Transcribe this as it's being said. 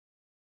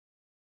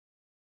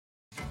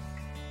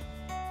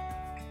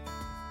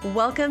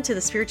Welcome to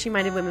the Spiritually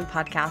Minded Women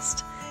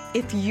podcast.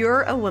 If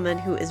you're a woman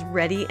who is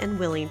ready and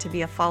willing to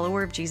be a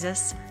follower of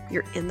Jesus,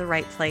 you're in the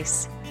right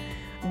place.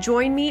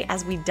 Join me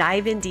as we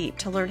dive in deep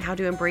to learn how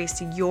to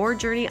embrace your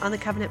journey on the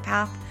covenant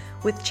path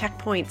with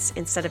checkpoints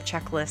instead of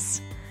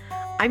checklists.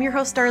 I'm your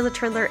host, Darla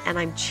Trindler, and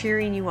I'm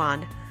cheering you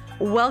on.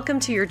 Welcome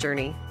to your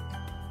journey.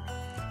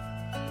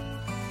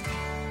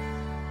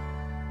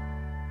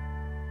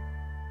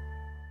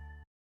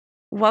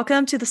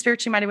 Welcome to the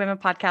Spiritually Minded Women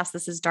podcast.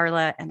 This is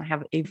Darla, and I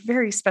have a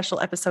very special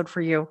episode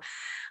for you.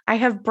 I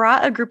have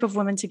brought a group of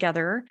women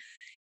together,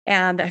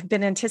 and I've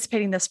been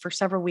anticipating this for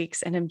several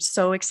weeks, and I'm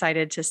so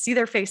excited to see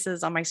their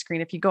faces on my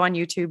screen. If you go on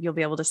YouTube, you'll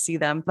be able to see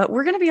them. But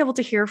we're going to be able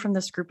to hear from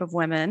this group of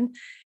women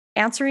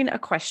answering a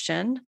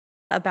question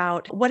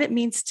about what it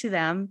means to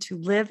them to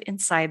live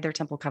inside their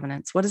temple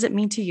covenants. What does it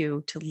mean to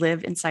you to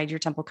live inside your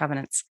temple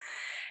covenants?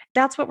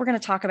 That's what we're going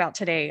to talk about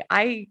today.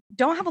 I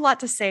don't have a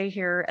lot to say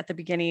here at the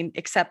beginning,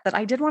 except that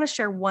I did want to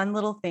share one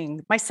little thing.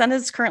 My son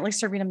is currently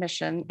serving a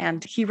mission,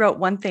 and he wrote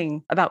one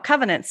thing about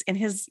covenants in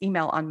his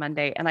email on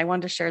Monday. And I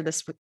wanted to share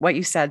this with what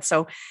you said.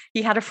 So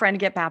he had a friend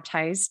get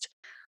baptized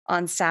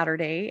on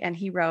Saturday, and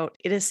he wrote,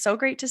 "It is so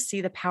great to see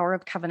the power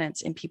of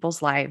covenants in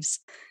people's lives.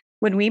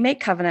 When we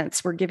make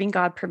covenants, we're giving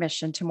God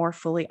permission to more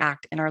fully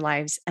act in our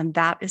lives. And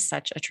that is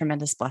such a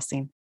tremendous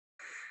blessing."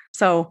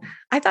 So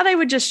I thought I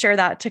would just share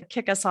that to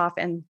kick us off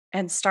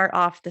and start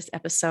off this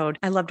episode.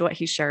 I loved what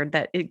he shared,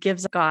 that it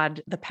gives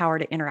God the power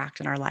to interact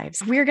in our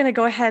lives. We're going to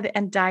go ahead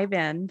and dive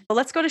in. But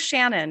let's go to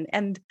Shannon,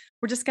 and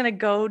we're just going to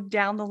go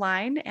down the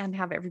line and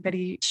have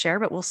everybody share,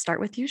 but we'll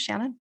start with you,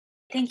 Shannon.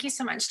 Thank you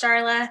so much,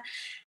 Darla.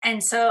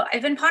 And so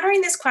I've been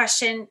pondering this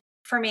question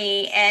for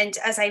me, and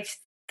as I've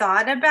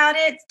thought about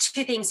it,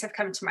 two things have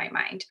come to my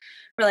mind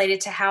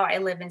related to how I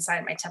live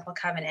inside my temple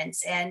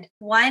covenants. And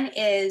one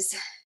is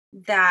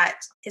that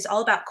is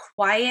all about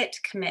quiet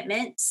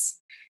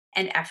commitments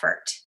and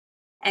effort.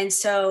 And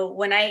so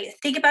when I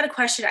think about a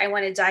question, I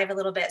want to dive a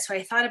little bit. So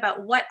I thought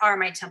about, what are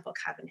my temple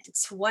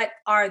covenants? What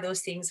are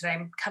those things that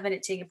I'm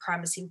covenanting and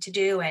promising to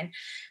do? And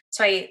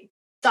so I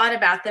thought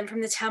about them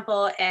from the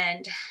temple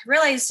and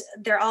realized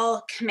they're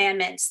all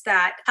commandments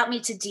that help me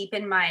to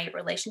deepen my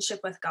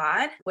relationship with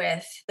God,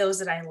 with those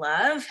that I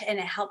love. And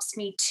it helps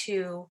me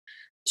to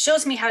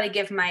shows me how to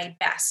give my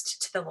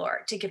best to the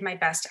Lord, to give my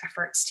best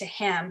efforts to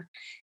Him.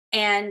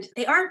 And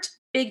they aren't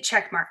big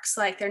check marks.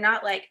 Like, they're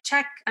not like,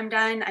 check, I'm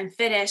done, I'm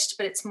finished,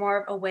 but it's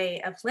more of a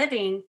way of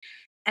living.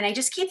 And I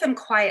just keep them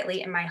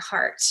quietly in my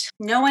heart.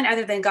 No one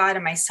other than God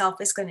and myself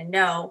is going to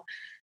know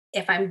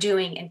if I'm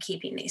doing and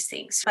keeping these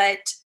things.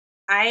 But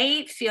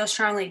I feel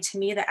strongly to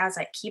me that as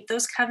I keep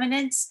those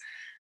covenants,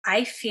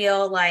 I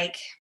feel like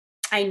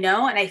I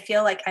know, and I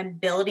feel like I'm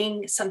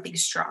building something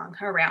strong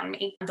around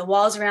me. The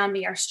walls around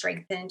me are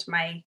strengthened.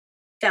 My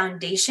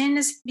foundation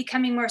is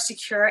becoming more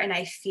secure, and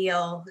I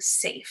feel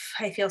safe.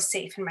 I feel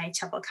safe in my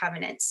temple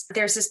covenants.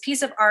 There's this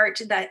piece of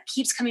art that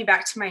keeps coming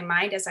back to my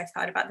mind as I've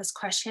thought about this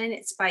question.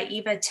 It's by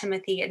Eva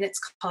Timothy, and it's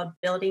called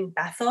Building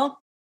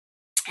Bethel.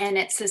 And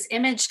it's this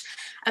image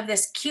of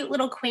this cute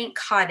little quaint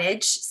cottage.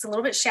 It's a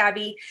little bit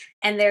shabby,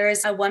 and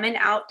there's a woman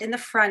out in the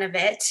front of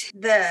it.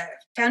 The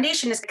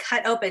foundation is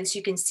cut open so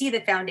you can see the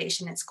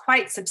foundation. It's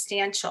quite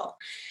substantial.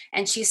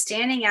 And she's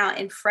standing out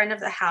in front of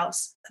the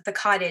house, the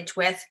cottage,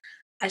 with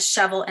a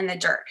shovel in the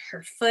dirt.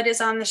 Her foot is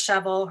on the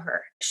shovel.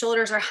 Her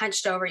shoulders are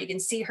hunched over. You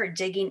can see her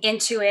digging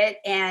into it.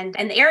 And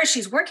the area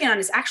she's working on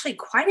is actually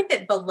quite a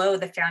bit below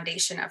the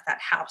foundation of that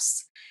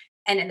house.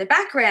 And in the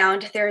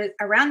background, there,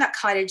 around that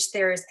cottage,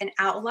 there's an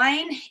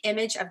outline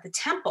image of the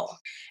temple.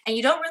 And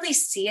you don't really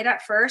see it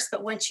at first,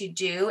 but once you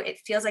do, it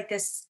feels like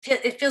this,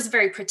 it feels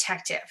very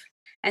protective.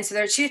 And so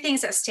there are two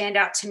things that stand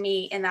out to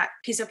me in that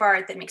piece of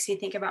art that makes me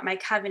think about my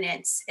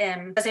covenants.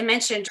 As I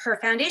mentioned, her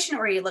foundation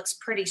already looks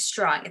pretty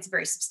strong. It's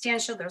very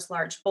substantial. There's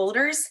large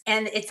boulders,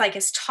 and it's like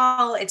it's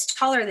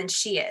taller than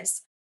she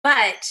is,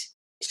 but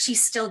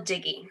she's still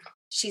digging.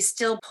 She's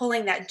still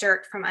pulling that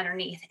dirt from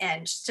underneath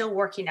and still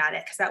working at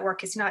it because that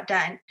work is not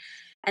done.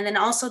 And then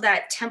also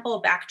that temple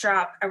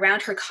backdrop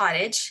around her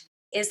cottage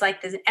is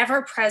like this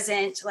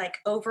ever-present, like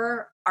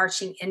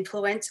overarching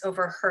influence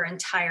over her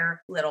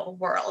entire little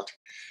world.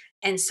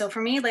 And so for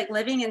me, like,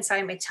 living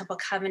inside my temple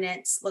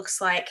covenants looks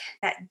like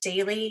that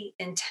daily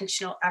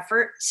intentional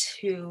effort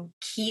to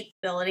keep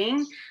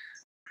building.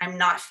 I'm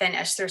not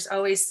finished. There's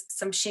always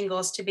some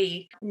shingles to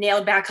be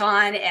nailed back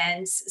on,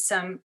 and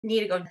some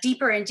need to go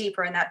deeper and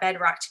deeper in that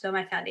bedrock to build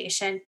my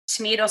foundation.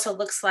 To me, it also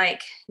looks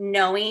like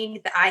knowing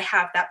that I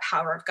have that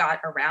power of God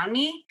around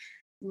me,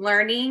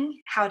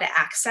 learning how to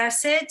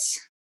access it,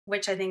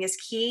 which I think is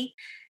key,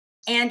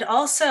 and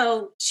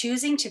also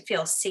choosing to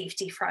feel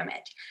safety from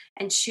it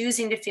and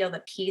choosing to feel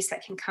the peace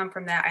that can come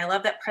from that. I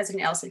love that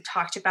President Elson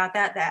talked about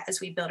that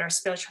as we build our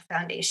spiritual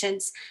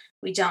foundations,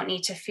 we don't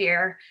need to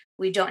fear.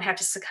 We don't have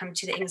to succumb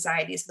to the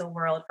anxieties of the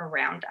world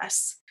around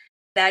us.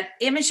 That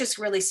image just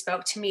really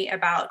spoke to me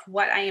about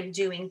what I am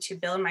doing to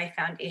build my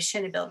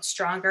foundation and build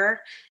stronger.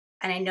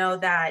 And I know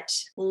that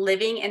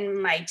living in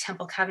my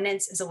temple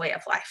covenants is a way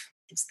of life.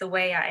 It's the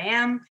way I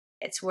am.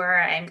 It's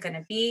where I'm going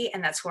to be,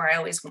 and that's where I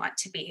always want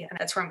to be. And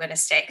that's where I'm going to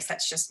stay because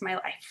that's just my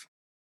life.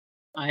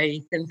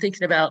 I've been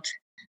thinking about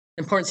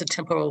the importance of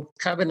temporal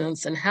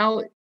covenants and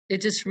how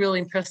it just really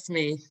impressed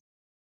me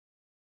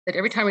that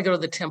every time we go to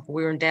the temple,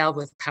 we are endowed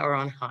with power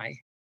on high.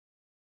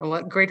 And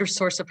what greater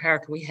source of power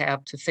can we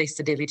have to face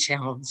the daily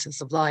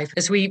challenges of life?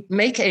 As we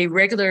make a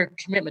regular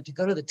commitment to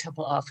go to the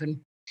temple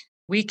often,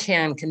 we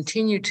can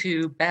continue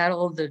to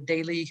battle the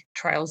daily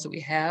trials that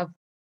we have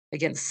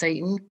against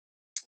Satan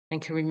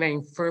and can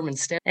remain firm and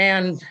steady.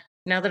 And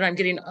now that I'm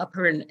getting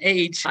upper in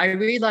age, I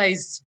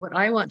realize what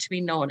I want to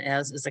be known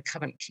as is a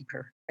covenant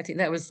keeper. I think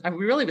I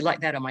really would like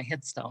that on my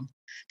headstone,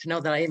 to know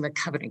that I am a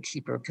covenant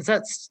keeper, because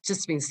that's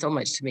just means so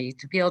much to me,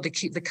 to be able to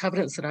keep the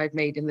covenants that I've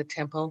made in the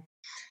temple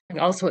and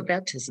also at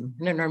baptism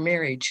and in our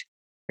marriage,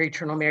 our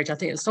eternal marriage. I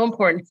think it's so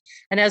important.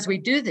 And as we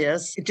do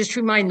this, it just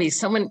reminds me,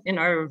 someone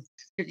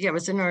it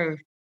was in our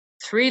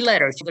 3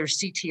 letters, there's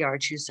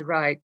CTR, choose the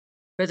right,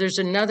 but there's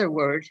another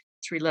word,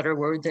 3-letter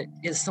word that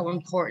is so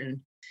important.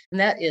 And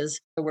that is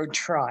the word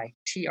try,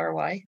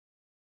 T-R-Y.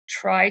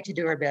 Try to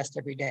do our best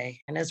every day.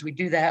 And as we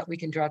do that, we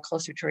can draw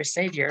closer to our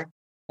Savior,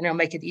 and it'll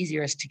make it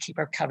easier to keep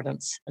our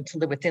covenants and to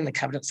live within the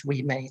covenants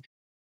we made.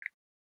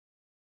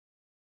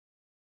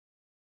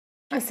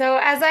 So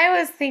as I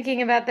was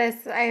thinking about this,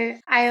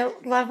 I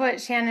love what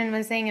Shannon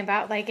was saying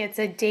about like it's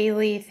a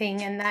daily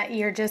thing and that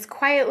you're just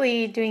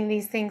quietly doing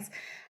these things.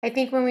 I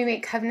think when we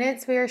make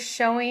covenants, we are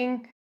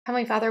showing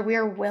Heavenly Father, we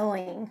are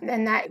willing,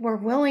 and that we're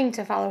willing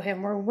to follow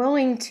him. We're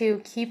willing to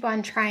keep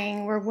on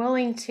trying. We're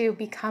willing to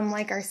become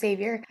like our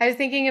Savior. I was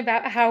thinking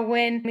about how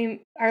when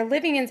we are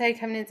living inside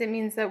covenants, it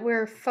means that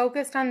we're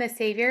focused on the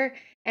Savior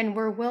and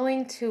we're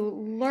willing to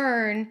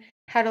learn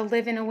how to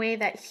live in a way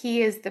that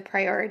he is the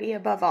priority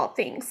above all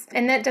things.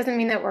 And that doesn't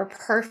mean that we're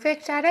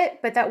perfect at it,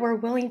 but that we're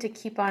willing to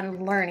keep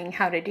on learning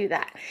how to do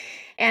that.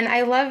 And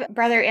I love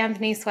Brother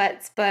Anthony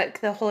Sweat's book,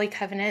 The Holy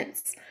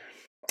Covenants.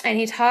 And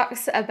he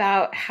talks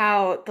about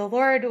how the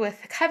Lord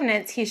with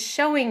covenants, he's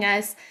showing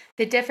us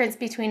the difference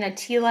between a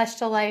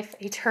telestial life,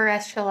 a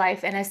terrestrial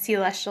life, and a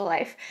celestial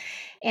life.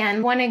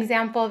 And one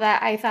example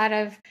that I thought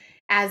of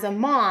as a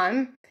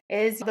mom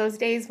is those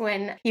days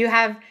when you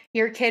have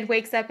your kid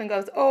wakes up and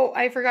goes, oh,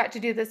 I forgot to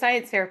do the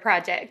science fair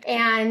project.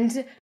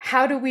 And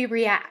how do we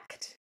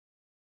react?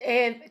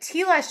 A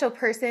telestial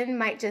person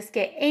might just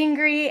get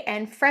angry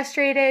and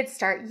frustrated,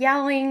 start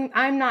yelling,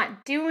 I'm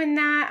not doing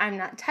that, I'm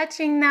not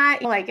touching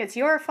that, like it's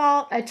your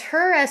fault. A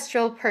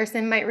terrestrial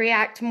person might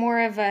react more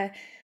of a,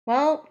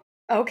 well,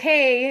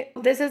 okay,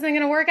 this isn't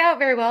going to work out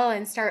very well,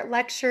 and start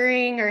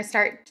lecturing or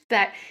start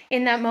that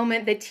in that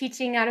moment, the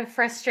teaching out of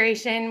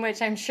frustration, which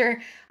I'm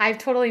sure I've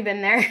totally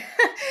been there.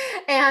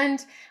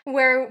 And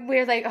where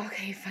we're like,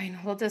 okay, fine,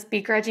 we'll just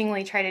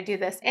begrudgingly try to do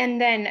this.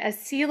 And then a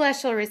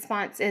celestial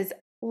response is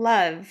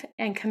love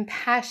and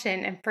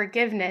compassion and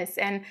forgiveness.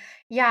 And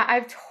yeah,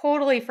 I've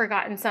totally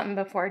forgotten something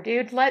before,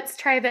 dude. Let's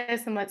try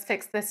this and let's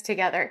fix this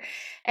together.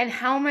 And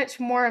how much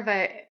more of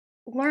a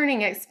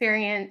learning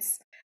experience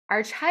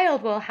our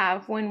child will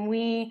have when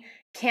we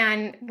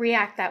can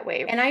react that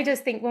way. And I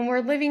just think when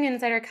we're living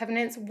inside our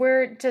covenants,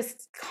 we're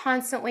just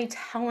constantly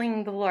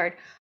telling the Lord,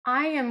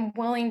 I am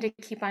willing to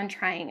keep on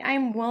trying. I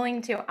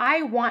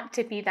want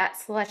to be that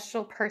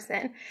celestial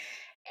person.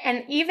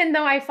 And even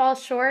though I fall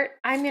short,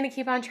 I'm going to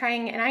keep on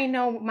trying. And I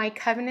know my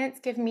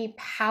covenants give me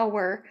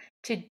power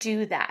to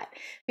do that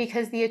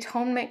because the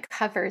atonement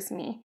covers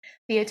me.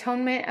 The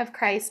atonement of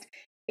Christ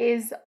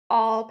is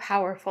all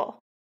powerful.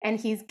 And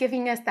he's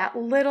giving us that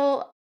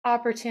little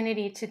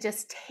opportunity to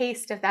just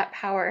taste of that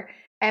power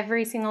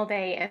every single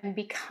day and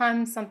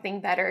become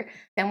something better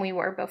than we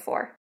were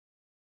before.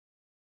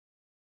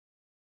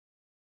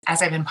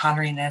 As I've been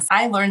pondering this,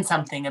 I learned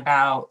something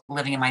about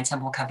living in my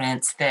temple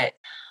covenants that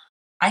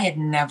I had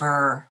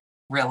never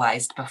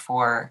realized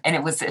before. And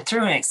it was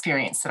through an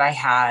experience that I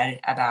had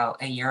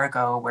about a year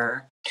ago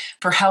where,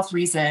 for health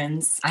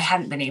reasons, I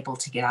hadn't been able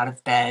to get out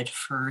of bed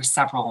for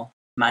several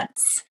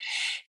months.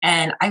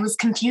 And I was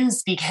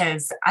confused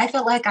because I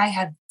felt like I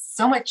had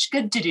so much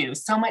good to do,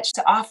 so much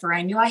to offer.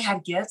 I knew I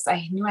had gifts.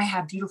 I knew I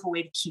had a beautiful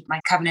way to keep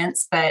my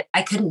covenants, but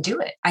I couldn't do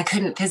it. I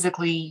couldn't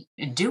physically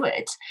do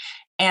it.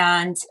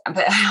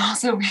 But I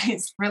also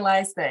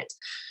realized that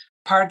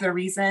part of the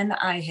reason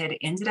I had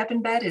ended up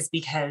in bed is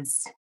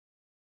because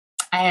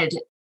I had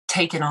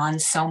taken on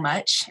so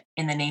much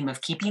in the name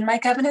of keeping my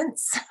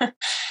covenants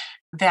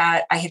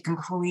that I had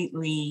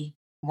completely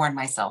worn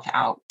myself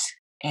out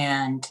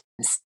and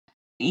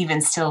even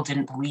still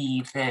didn't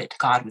believe that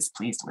God was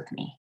pleased with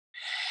me.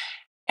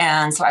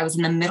 And so I was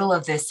in the middle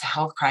of this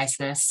health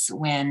crisis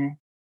when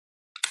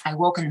I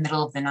woke in the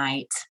middle of the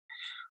night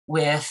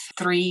with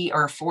 3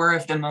 or 4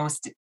 of the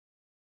most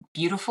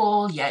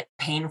beautiful yet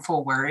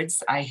painful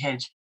words I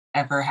had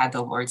ever had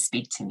the Lord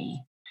speak to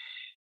me.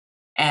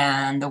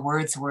 And the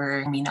words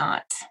were, "Me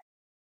not."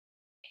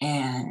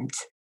 And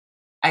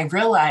I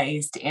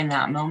realized in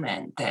that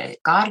moment that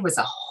God was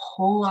a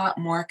whole lot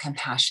more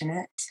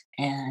compassionate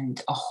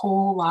and a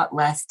whole lot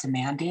less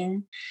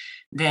demanding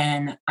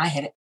than I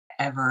had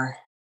ever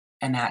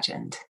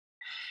imagined.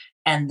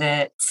 And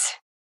that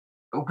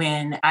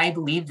when I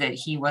believed that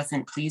he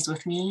wasn't pleased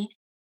with me,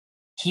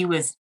 he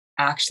was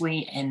actually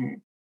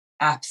in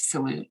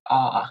absolute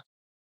awe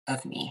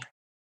of me.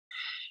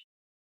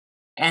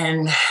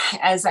 And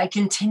as I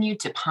continued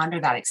to ponder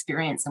that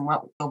experience and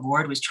what the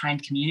Lord was trying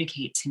to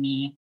communicate to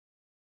me,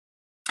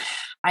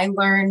 I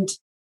learned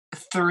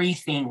three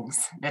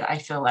things that I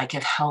feel like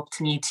have helped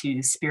me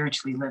to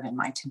spiritually live in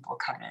my temple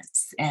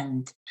covenants.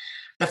 And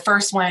the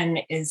first one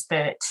is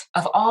that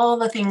of all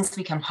the things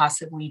we can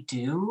possibly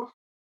do,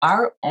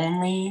 our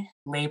only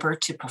labor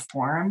to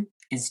perform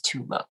is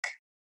to look.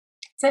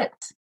 That's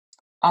it.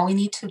 All we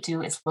need to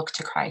do is look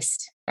to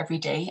Christ every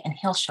day, and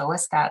he'll show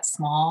us that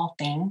small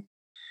thing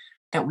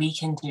that we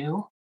can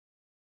do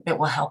that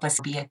will help us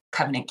be a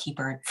covenant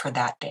keeper for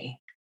that day.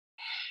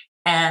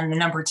 And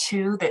number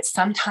two, that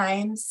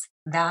sometimes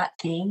that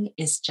thing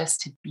is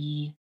just to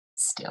be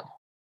still.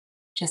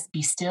 Just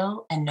be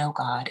still and know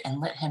God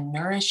and let him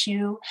nourish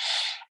you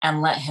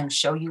and let him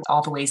show you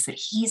all the ways that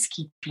he's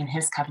keeping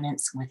his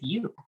covenants with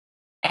you.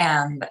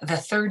 And the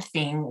third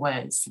thing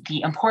was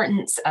the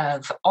importance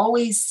of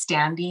always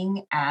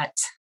standing at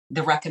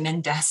the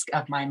recommend desk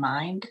of my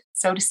mind,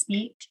 so to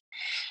speak,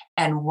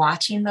 and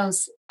watching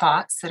those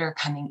thoughts that are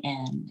coming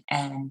in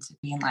and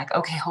being like,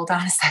 okay, hold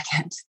on a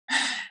second.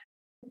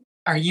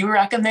 Are you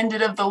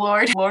recommended of the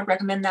Lord? Lord,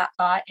 recommend that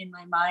thought in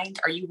my mind.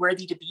 Are you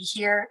worthy to be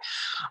here?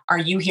 Are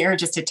you here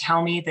just to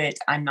tell me that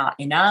I'm not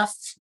enough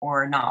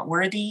or not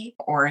worthy,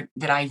 or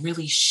that I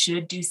really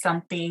should do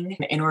something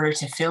in order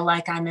to feel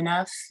like I'm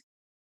enough?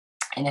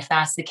 And if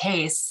that's the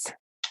case,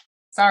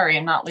 sorry,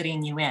 I'm not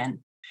letting you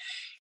in.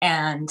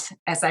 And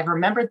as I've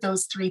remembered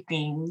those three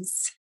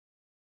things,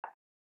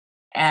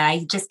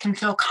 I just can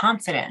feel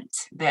confident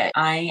that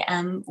I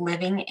am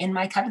living in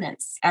my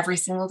covenants every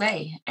single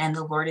day, and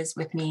the Lord is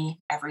with me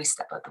every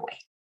step of the way.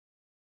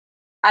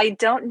 I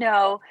don't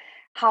know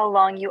how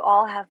long you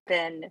all have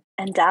been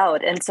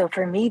endowed. And so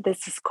for me,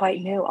 this is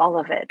quite new, all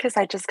of it, because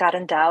I just got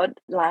endowed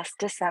last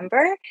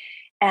December,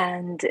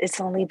 and it's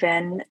only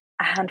been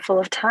a handful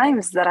of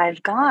times that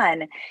I've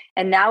gone.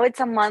 And now it's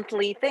a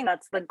monthly thing.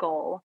 That's the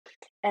goal.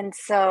 And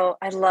so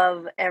I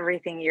love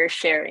everything you're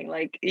sharing.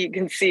 Like, you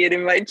can see it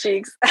in my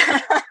cheeks.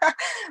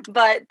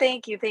 But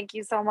thank you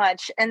so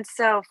much. And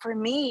so for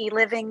me,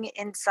 living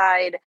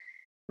inside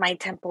my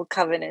temple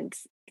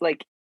covenants,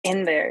 like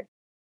in there,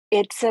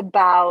 it's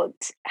about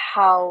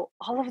how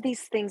all of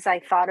these things I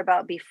thought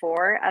about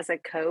before as a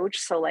coach,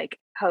 so like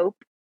hope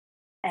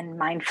and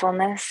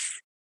mindfulness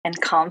and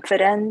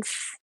confidence,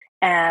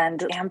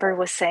 and Amber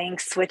was saying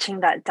switching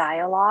that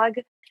dialogue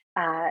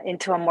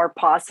into a more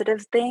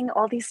positive thing,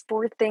 all these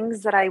four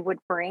things that I would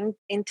bring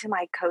into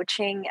my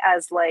coaching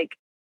as like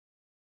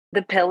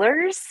the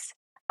pillars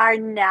are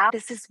now,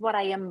 this is what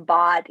I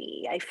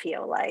embody, I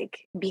feel like,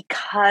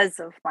 because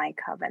of my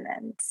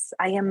covenants.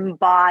 I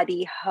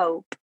embody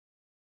hope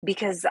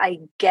because I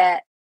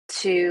get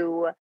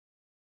to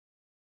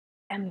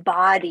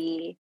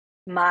embody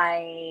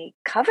my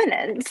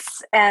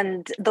covenants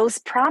and those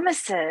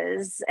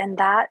promises and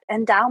that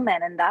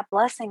endowment and that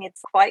blessing.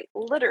 It's quite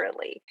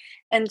literally.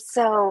 And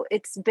so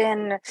it's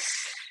been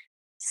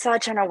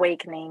such an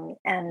awakening,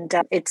 and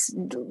it's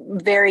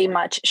very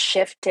much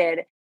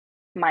shifted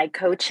my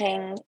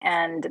coaching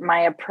and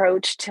my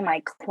approach to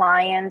my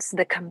clients,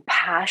 the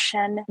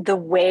compassion, the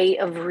way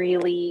of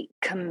really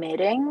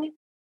committing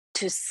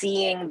to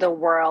seeing the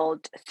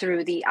world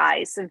through the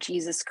eyes of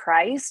Jesus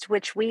Christ,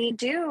 which we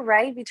do,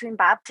 right? Between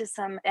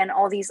baptism and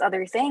all these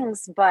other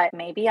things. But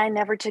maybe I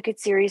never took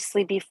it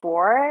seriously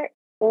before,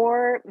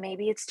 or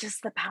maybe it's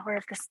just the power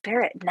of the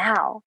Spirit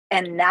now.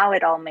 And now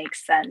it all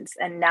makes sense.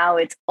 And now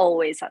it's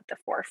always at the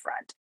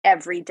forefront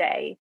every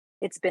day.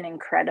 It's been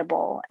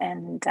incredible.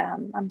 And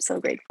I'm so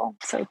grateful.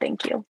 So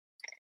thank you.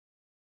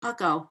 I'll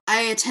go.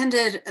 I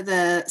attended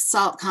the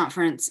SALT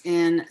conference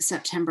in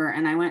September,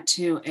 and I went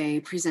to a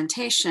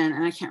presentation,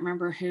 and I can't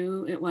remember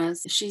who it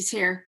was. She's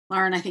here.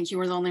 Lauren, I think you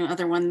were the only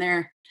other one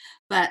there.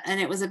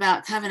 And it was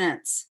about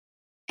covenants.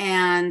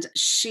 And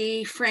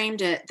she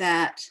framed it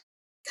that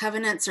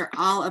covenants are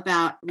all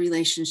about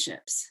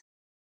relationships.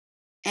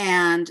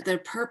 And the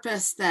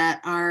purpose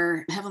that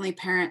our heavenly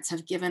parents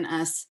have given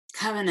us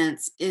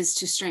covenants is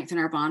to strengthen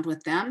our bond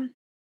with them,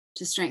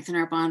 to strengthen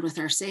our bond with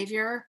our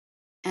Savior,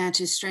 and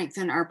to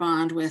strengthen our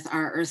bond with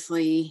our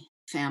earthly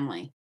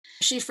family.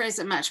 She phrased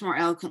it much more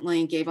eloquently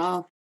and gave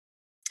all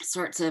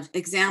sorts of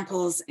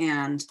examples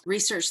and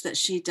research that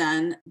she'd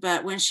done.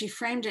 But when she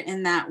framed it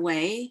in that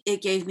way,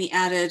 it gave me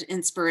added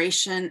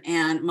inspiration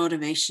and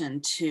motivation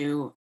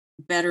to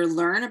better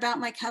learn about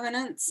my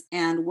covenants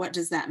and what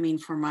does that mean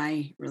for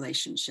my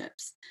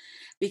relationships.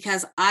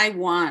 Because I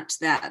want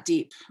that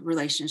deep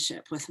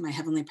relationship with my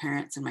heavenly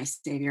parents and my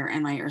Savior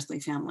and my earthly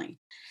family.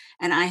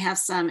 And I have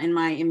some in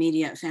my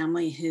immediate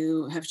family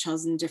who have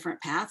chosen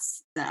different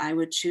paths that I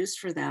would choose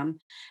for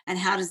them. And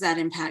how does that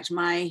impact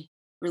my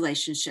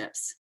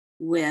relationships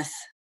with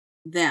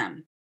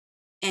them?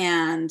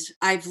 And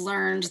I've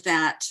learned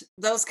that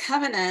those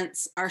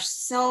covenants are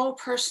so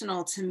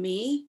personal to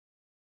me.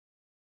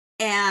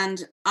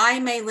 And I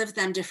may live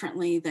them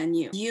differently than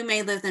you. You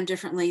may live them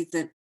differently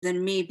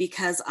than me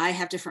because I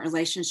have different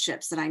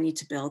relationships that I need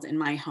to build in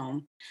my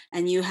home.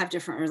 And you have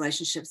different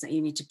relationships that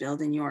you need to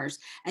build in yours.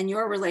 And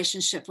your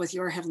relationship with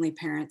your heavenly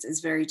parents is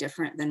very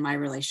different than my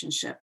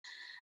relationship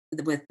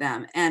with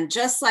them. And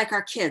just like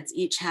our kids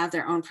each have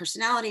their own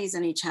personalities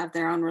and each have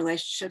their own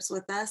relationships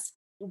with us,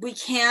 we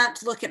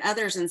can't look at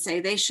others and say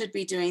they should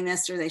be doing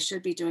this or they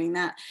should be doing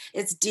that.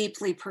 It's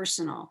deeply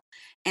personal.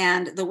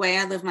 And the way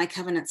I live my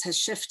covenants has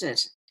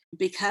shifted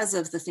because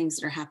of the things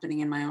that are happening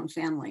in my own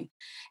family.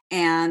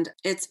 And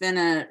it's been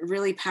a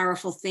really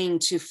powerful thing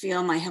to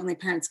feel my heavenly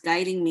parents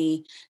guiding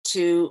me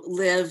to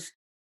live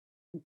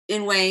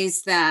in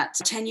ways that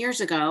 10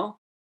 years ago,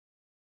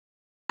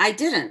 I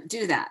didn't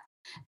do that.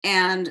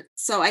 And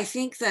so I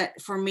think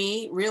that for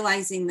me,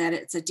 realizing that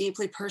it's a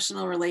deeply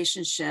personal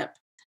relationship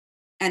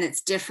and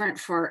it's different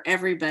for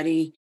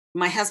everybody.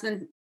 My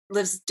husband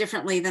lives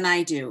differently than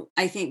I do.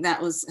 I think that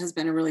has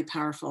been a really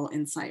powerful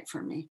insight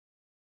for me.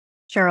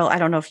 Cheryl, I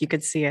don't know if you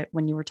could see it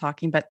when you were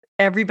talking, but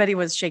everybody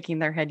was shaking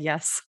their head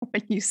yes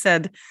when you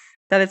said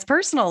that it's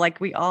personal.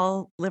 Like we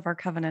all live our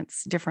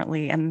covenants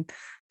differently, and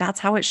that's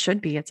how it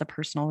should be. It's a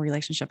personal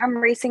relationship. I'm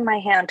raising my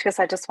hand because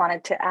I just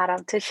wanted to add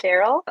on to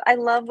Cheryl. I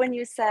love when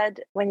you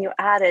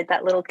added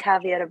that little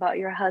caveat about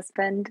your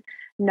husband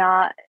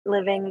not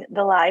living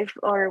the life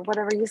or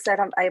whatever you said.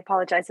 I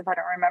apologize if I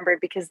don't remember,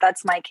 because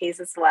that's my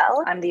case as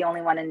well. I'm the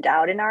only one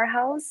endowed in our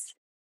house.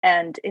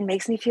 And it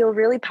makes me feel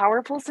really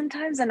powerful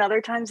sometimes, and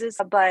other times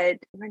but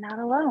we're not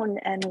alone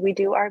and we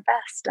do our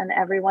best, and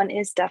everyone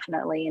is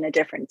definitely in a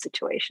different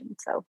situation.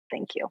 So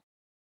thank you.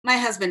 My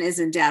husband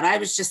isn't dad. I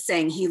was just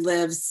saying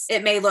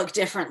it may look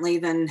differently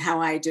than how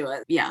I do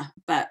it. Yeah.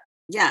 But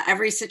yeah,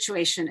 every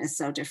situation is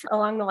so different.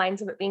 Along the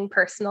lines of it being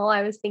personal,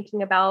 I was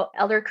thinking about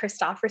Elder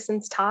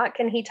Christofferson's talk,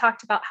 and he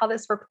talked about how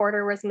this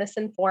reporter was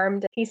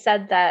misinformed. He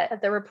said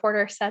that the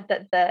reporter said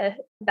that the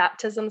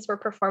baptisms were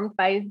performed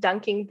by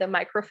dunking the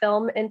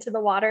microfilm into the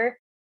water.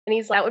 And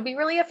he's like, that would be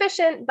really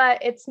efficient, but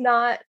it's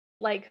not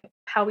like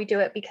how we do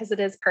it because it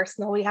is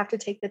personal. We have to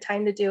take the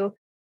time to do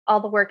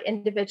all the work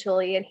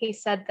individually. And he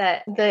said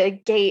that the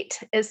gate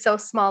is so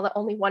small that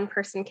only one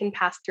person can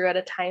pass through at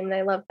a time. And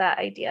I love that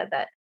idea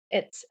that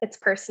it's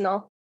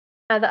personal.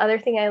 The other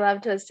thing I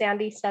loved was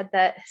Sandy said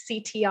that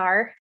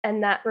CTR,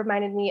 and that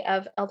reminded me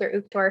of Elder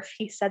Uchtdorf.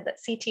 He said that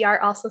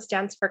CTR also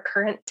stands for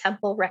Current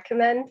Temple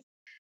Recommend.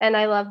 And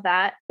I love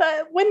that.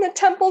 But when the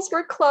temples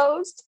were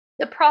closed,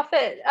 the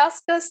prophet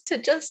asked us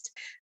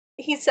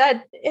he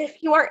said,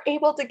 if you aren't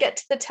able to get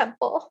to the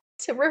temple,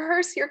 to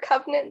rehearse your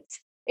covenant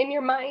in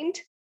your mind.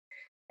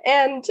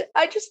 And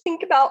I just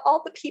think about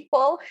all the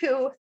people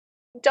who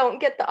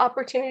don't get the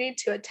opportunity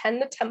to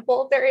attend the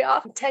temple very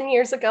often. 10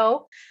 years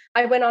ago,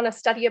 I went on a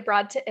study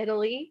abroad to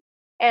Italy.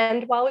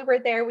 And while we were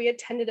there, we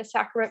attended a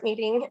sacrament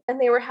meeting, and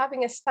they were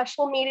having a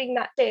special meeting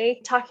that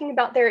day talking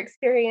about their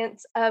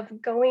experience of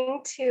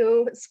going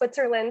to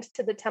Switzerland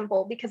to the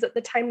temple, because at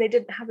the time they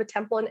didn't have a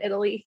temple in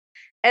Italy.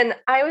 And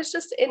I was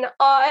just in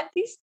awe at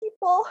these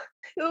people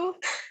who,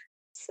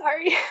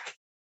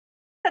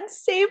 had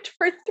saved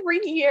for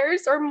 3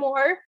 years or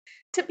more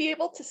to be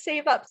able to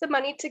save up the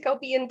money to go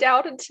be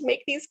endowed and to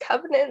make these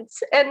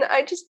covenants. And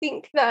I just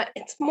think that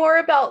it's more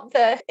about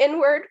the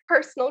inward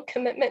personal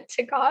commitment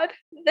to God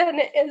than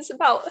it is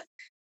about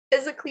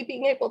physically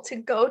being able to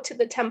go to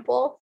the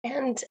temple.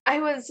 And I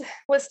was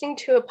listening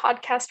to a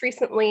podcast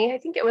recently, I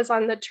think it was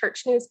on the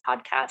Church News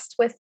podcast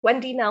with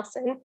Wendy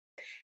Nelson.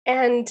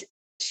 And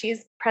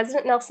she's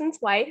President Nelson's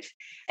wife,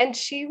 and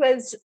she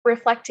was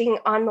reflecting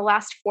on the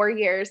last 4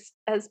 years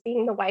as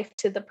being the wife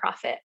to the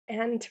prophet.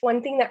 And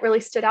one thing that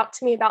really stood out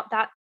to me about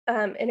that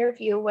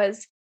interview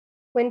was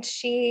when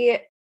she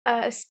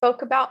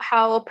spoke about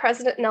how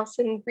President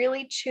Nelson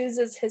really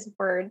chooses his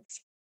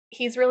words.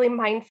 He's really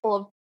mindful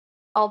of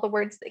all the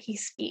words that he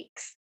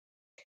speaks.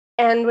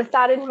 And with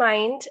that in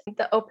mind,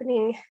 the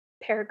opening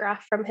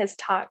paragraph from his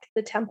talk,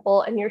 The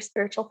Temple and Your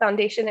Spiritual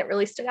Foundation, it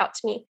really stood out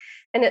to me.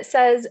 And it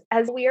says,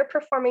 as we are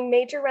performing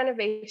major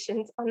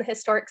renovations on the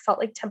historic Salt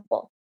Lake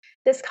Temple,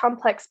 this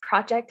complex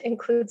project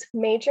includes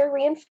major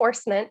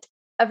reinforcement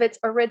of its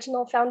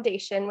original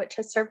foundation, which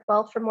has served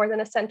well for more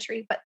than a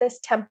century, but this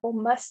temple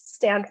must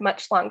stand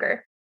much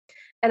longer.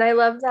 And I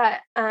love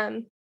that.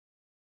 I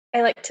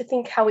like to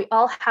think how we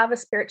all have a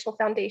spiritual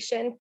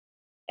foundation,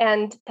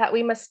 and that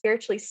we must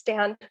spiritually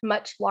stand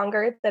much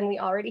longer than we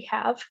already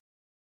have.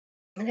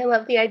 And I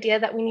love the idea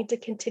that we need to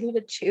continue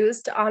to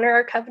choose to honor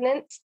our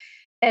covenants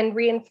and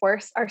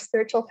reinforce our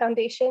spiritual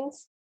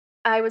foundations.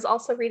 I was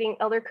also reading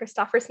Elder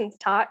Christofferson's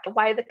talk,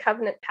 Why the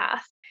Covenant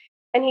Path.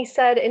 And he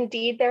said,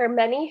 indeed, there are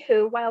many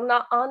who, while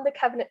not on the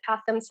covenant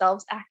path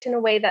themselves, act in a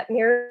way that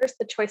mirrors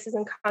the choices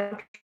and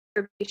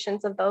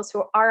contributions of those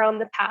who are on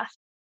the path.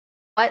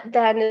 What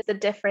then is the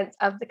difference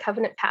of the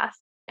covenant path?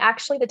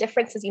 Actually, the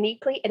difference is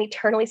uniquely and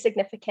eternally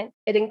significant.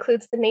 It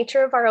includes the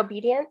nature of our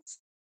obedience,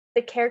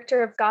 the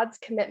character of God's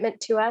commitment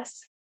to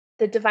us,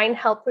 the divine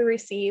help we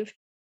receive,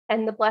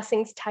 and the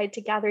blessings tied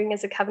to gathering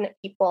as a covenant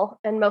people,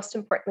 and most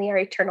importantly, our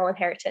eternal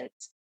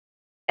inheritance.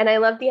 And I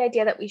love the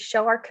idea that we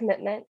show our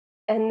commitment,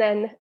 and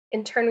then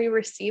in turn, we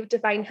receive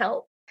divine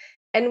help.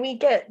 And we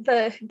get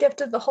the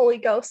gift of the Holy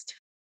Ghost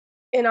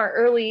in our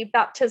early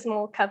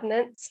baptismal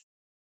covenants.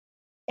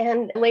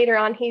 And later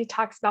on, he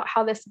talks about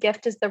how this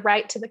gift is the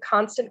right to the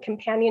constant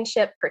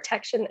companionship,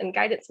 protection, and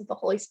guidance of the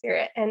Holy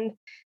Spirit, and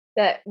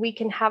that we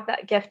can have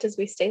that gift as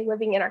we stay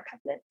living in our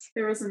covenants.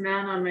 There was a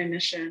man on my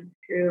mission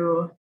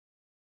who,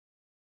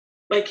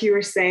 like you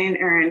were saying,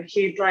 Erin,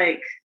 he'd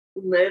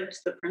lived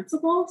the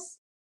principles.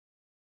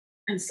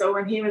 And so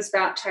when he was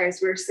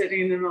baptized, we were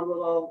sitting in a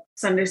little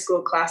Sunday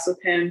school class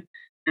with him,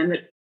 and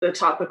the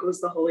topic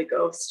was the Holy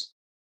Ghost.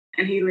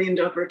 And he leaned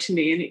over to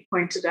me and he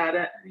pointed at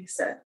it and he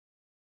said,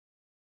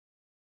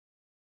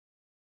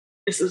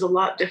 "This is a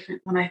lot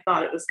different than I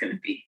thought it was going to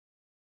be.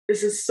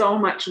 This is so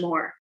much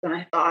more than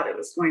I thought it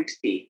was going to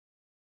be."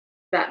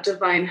 That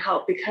divine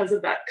help because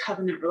of that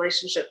covenant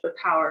relationship with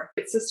power.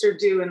 Sister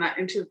Du in that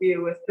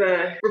interview with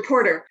the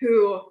reporter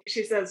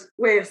she says,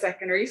 "Wait a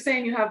second, are you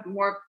saying you have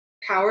more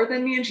power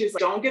than me?" And she's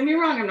like, "Don't get me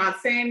wrong. I'm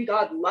not saying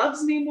God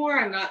loves me more.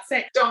 I'm not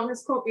saying, don't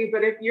misquote me,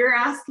 but if you're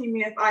asking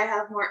me if I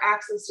have more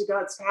access to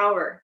God's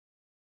power,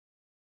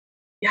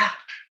 yeah,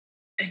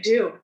 I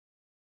do.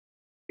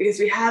 Because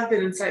we have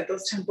been inside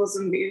those temples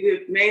and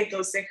we've made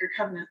those sacred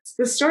covenants."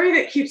 The story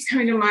that keeps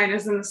coming to mind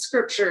is in the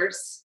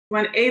scriptures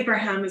when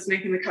Abraham is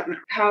making the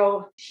covenant,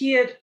 how he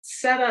had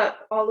set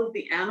up all of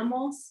the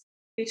animals.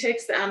 He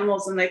takes the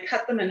animals and they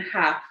cut them in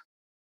half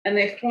and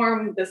they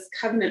form this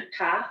covenant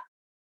path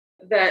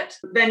that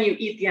then you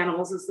eat the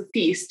animals as the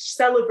feast,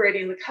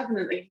 celebrating the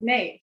covenant they've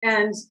made.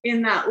 And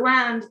in that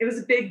land, it was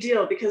a big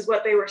deal because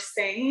what they were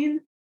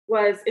saying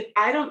was, if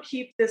I don't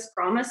keep this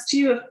promise to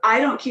you, if I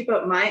don't keep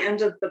up my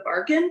end of the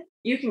bargain,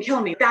 you can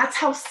kill me. That's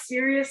how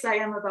serious I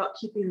am about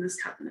keeping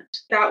this covenant.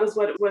 That was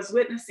what it was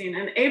witnessing.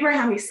 And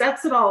Abraham, he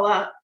sets it all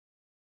up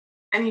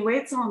and he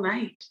waits all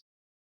night.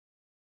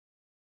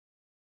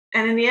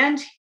 And in the end,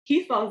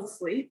 he falls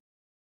asleep.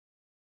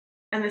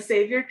 And the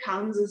Savior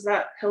comes as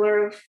that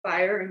pillar of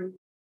fire and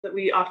that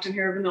we often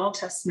hear of in the Old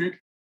Testament.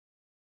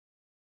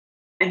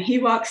 And he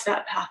walks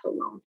that path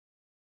alone.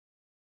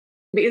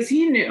 Because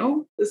he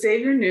knew, the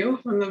Savior knew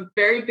from the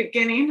very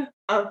beginning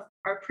of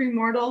our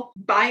premortal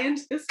buy-in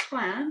to this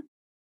plan,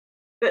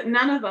 that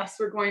none of us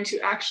were going to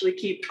actually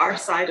keep our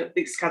side of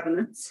these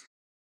covenants.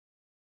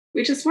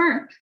 We just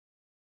weren't.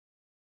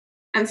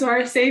 And so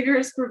our Savior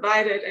is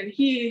provided, and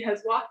he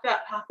has walked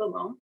that path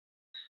alone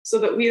so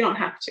that we don't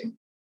have to.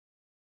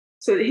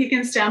 So that he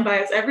can stand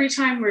by us every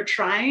time we're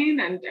trying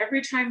and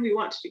every time we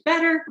want to do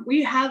better,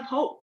 we have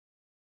hope.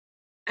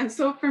 And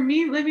so for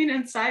me, living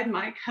inside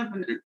my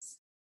covenants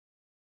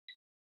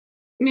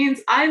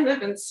means I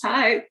live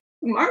inside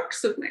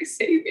marks of my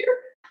Savior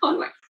on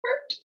my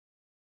heart.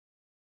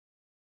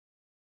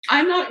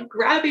 I'm not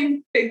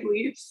grabbing fig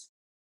leaves.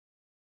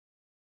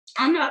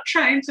 I'm not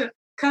trying to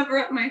cover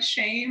up my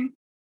shame.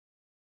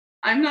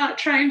 I'm not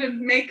trying to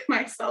make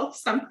myself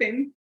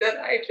something that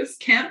I just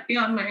can't be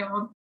on my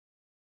own.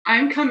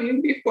 I'm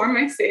coming before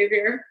my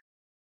Savior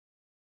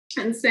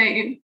and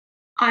saying,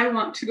 I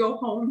want to go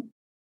home.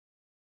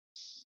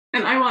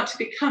 And I want to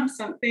become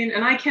something,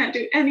 and I can't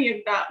do any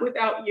of that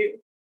without you.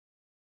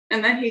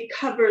 And then he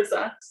covers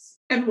us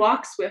and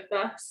walks with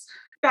us.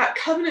 That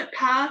covenant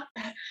path,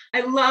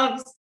 I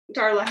love,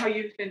 Darla, how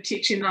you've been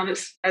teaching on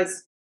it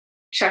as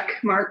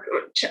check mark.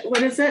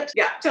 What is it?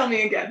 Yeah, tell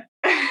me again.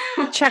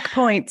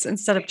 Checkpoints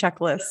instead of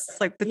checklists.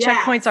 Like the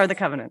checkpoints are the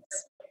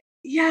covenants.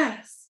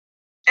 Yes.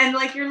 And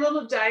like your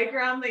little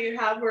diagram that you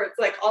have where it's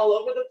like all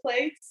over the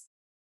place.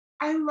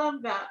 I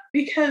love that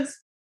because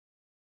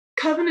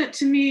covenant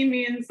to me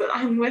means that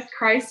I'm with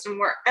Christ, and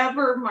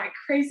wherever my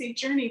crazy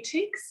journey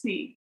takes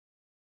me,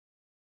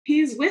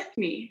 he's with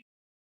me,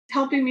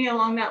 helping me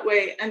along that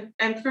way.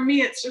 And for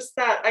me, it's just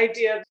that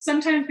idea of,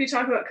 sometimes we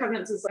talk about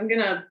covenants as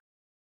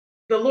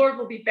the Lord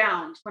will be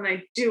bound when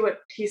I do what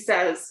he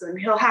says, and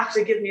he'll have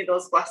to give me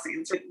those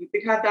blessings.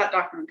 We have that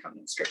doctrine in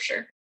covenant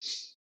scripture.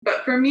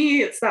 But for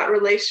me, it's that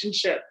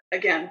relationship.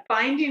 Again,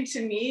 binding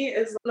to me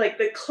is like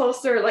the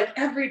closer, like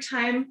every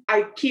time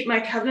I keep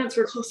my covenants,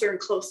 we're closer and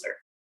closer.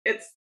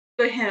 It's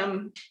the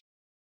hymn,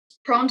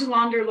 prone to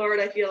wander, Lord,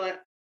 I feel it.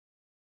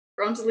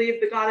 Prone to leave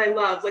the God I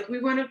love. Like we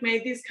wouldn't have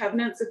made these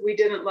covenants if we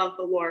didn't love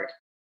the Lord.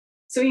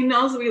 So he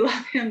knows we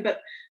love him,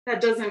 but that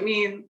doesn't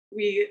mean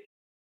we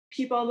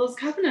keep all those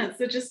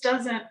covenants. It just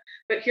doesn't.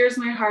 But here's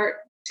my heart,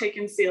 take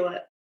and seal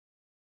it.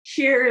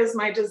 Here is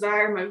my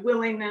desire, my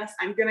willingness.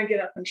 I'm going to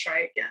get up and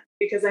try again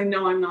because I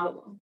know I'm not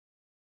alone.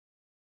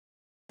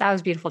 That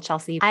was beautiful,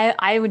 Chelsea.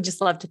 I would just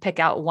love to pick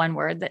out one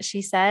word that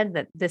she said,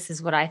 that this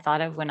is what I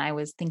thought of when I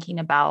was thinking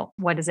about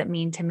what does it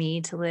mean to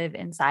me to live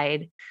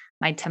inside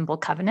my temple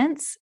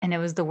covenants. And it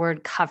was the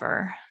word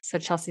cover. So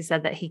Chelsea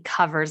said that he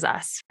covers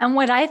us. And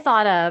what I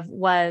thought of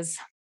was,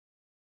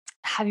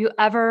 have you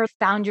ever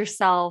found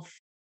yourself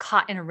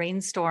caught in a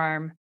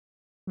rainstorm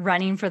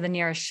running for the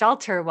nearest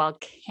shelter while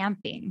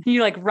camping?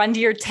 You like run to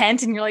your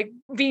tent and you're like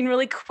being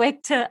really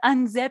quick to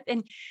unzip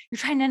and you're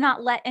trying to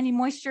not let any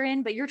moisture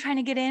in, but you're trying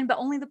to get in, but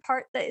only the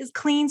part that is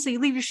clean. So you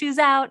leave your shoes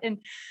out and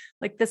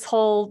like this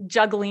whole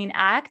juggling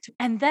act.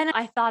 And then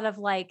I thought of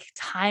like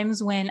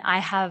times when I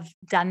have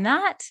done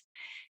that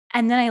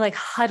And then I like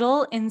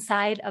huddle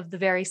inside of the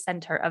very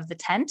center of the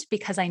tent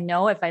because I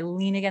know if I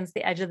lean against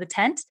the edge of the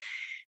tent,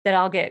 that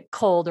I'll get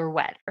cold or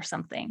wet or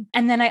something.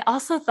 And then I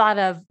also thought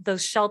of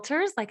those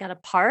shelters like at a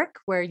park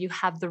where you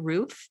have the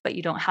roof, but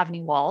you don't have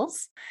any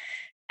walls.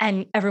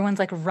 And everyone's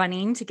like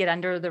running to get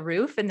under the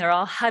roof and they're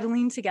all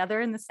huddling together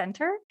in the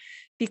center.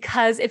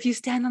 Because if you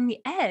stand on the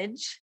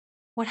edge,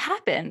 what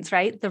happens,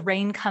 right? The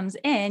rain comes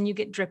in, you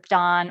get dripped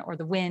on, or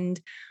the wind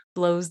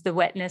blows the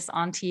wetness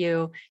onto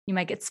you. You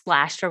might get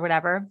splashed or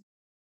whatever.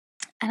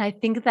 And I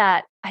think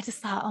that I just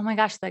thought, oh my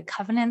gosh, the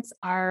covenants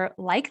are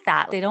like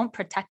that. They don't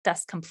protect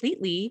us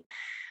completely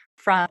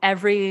from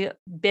every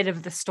bit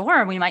of the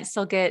storm. We might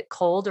still get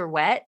cold or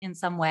wet in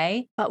some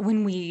way. But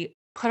when we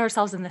put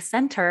ourselves in the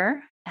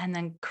center, and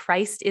then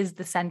Christ is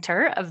the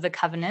center of the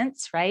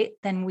covenants, right?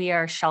 Then we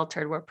are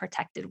sheltered, we're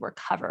protected, we're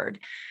covered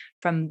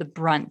from the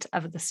brunt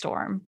of the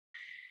storm.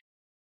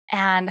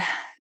 And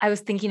I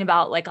was thinking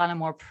about like on a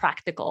more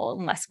practical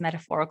and less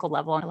metaphorical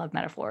level. I love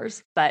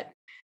metaphors, but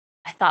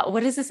I thought,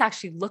 what does this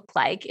actually look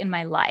like in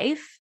my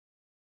life?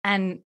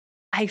 And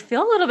I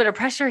feel a little bit of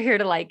pressure here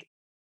to like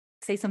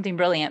say something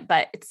brilliant,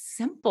 but it's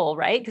simple,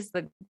 right? Because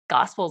the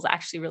gospel is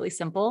actually really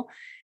simple.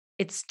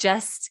 It's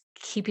just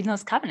keeping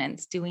those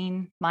covenants,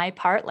 doing my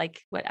part,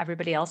 like what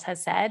everybody else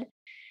has said.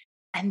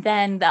 And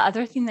then the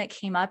other thing that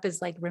came up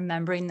is like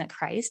remembering that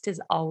Christ is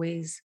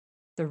always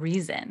the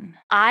reason.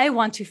 I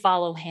want to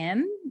follow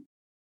him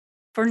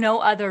for no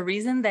other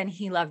reason than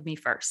he loved me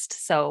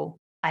first. So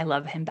I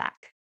love him back.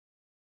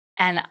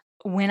 And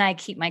when I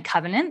keep my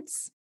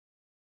covenants,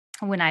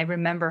 when I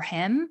remember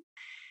him,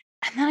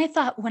 and then I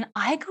thought, when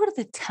I go to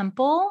the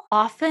temple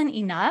often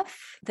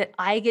enough that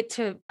I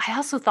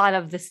also thought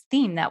of this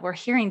theme that we're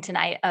hearing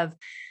tonight of,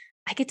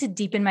 I get to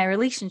deepen my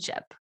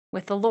relationship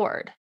with the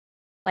Lord.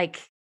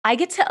 Like I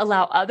get to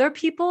allow other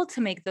people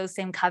to make those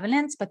same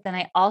covenants, but then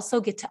I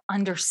also get to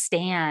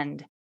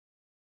understand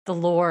the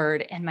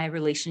Lord and my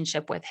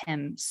relationship with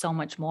him so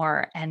much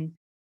more. And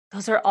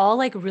those are all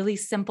like really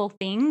simple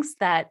things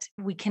that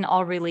we can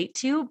all relate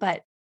to,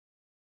 but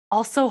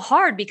also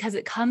hard because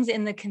it comes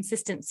in the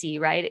consistency,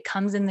 right? It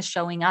comes in the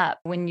showing up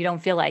when you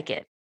don't feel like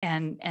it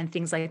and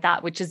things like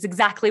that, which is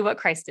exactly what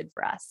Christ did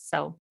for us.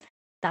 So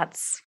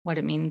that's what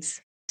it means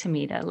to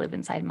me to live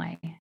inside my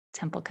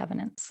temple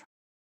covenants.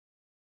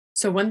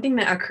 So one thing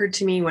that occurred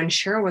to me when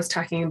Cheryl was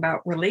talking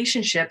about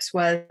relationships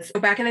was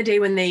back in the day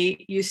when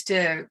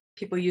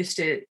people used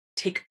to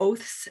take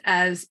oaths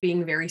as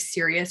being very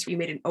serious. You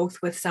made an oath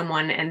with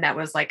someone and that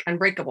was like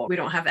unbreakable. We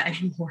don't have that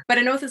anymore. But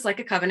an oath is like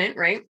a covenant,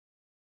 right?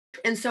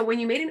 And so when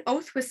you made an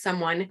oath with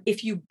someone,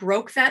 if you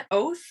broke that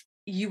oath,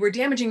 you were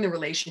damaging the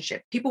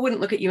relationship. People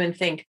wouldn't look at you and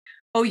think,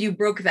 oh, you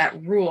broke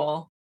that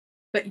rule,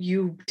 but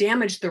you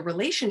damaged the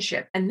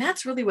relationship. And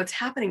that's really what's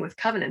happening with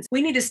covenants.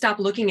 We need to stop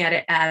looking at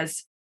it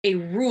as a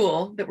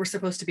rule that we're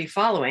supposed to be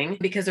following,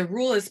 because a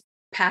rule is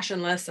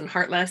passionless and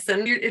heartless.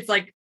 And it's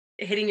like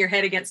hitting your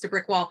head against a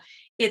brick wall.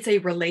 It's a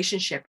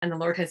relationship. And the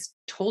Lord has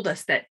told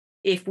us that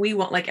if we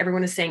want, like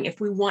everyone is saying,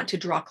 if we want to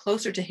draw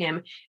closer to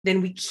him,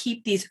 then we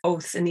keep these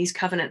oaths and these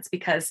covenants,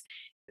 because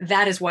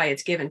that is why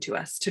it's given to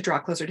us, to draw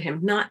closer to him,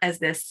 not as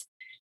this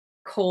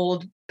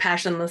cold,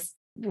 passionless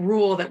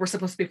rule that we're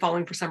supposed to be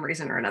following for some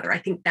reason or another. I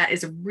think that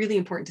is a really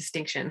important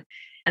distinction,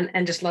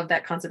 and just love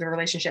that concept of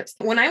relationships.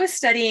 When I was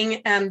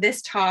studying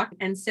this talk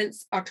and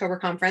since October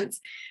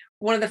conference,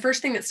 one of the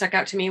first things that stuck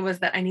out to me was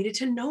that I needed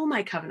to know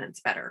my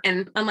covenants better.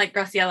 And unlike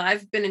Graciela,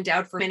 I've been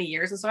endowed for many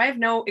years. And so I have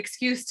no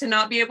excuse to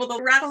not be able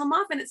to rattle them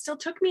off. And it still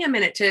took me a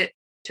minute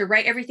to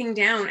write everything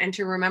down and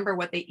to remember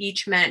what they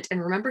each meant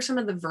and remember some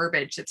of the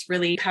verbiage that's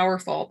really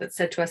powerful that's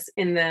said to us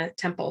in the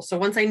temple. So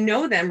once I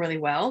know them really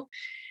well,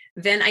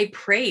 then I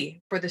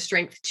pray for the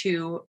strength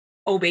to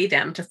obey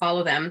them, to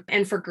follow them,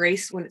 and for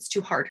grace when it's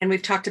too hard. And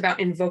we've talked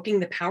about invoking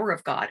the power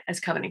of God as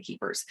covenant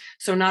keepers.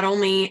 So not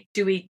only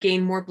do we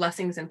gain more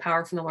blessings and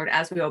power from the Lord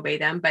as we obey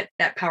them, but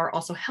that power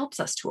also helps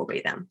us to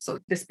obey them. So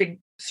this big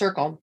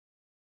circle.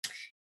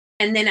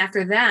 And then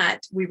after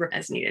that, we repent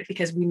as needed,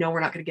 because we know we're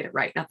not going to get it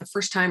right. Not the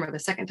first time or the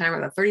second time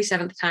or the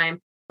 37th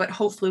time, but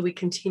hopefully we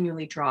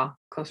continually draw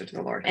closer to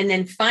the Lord. And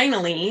then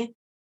finally,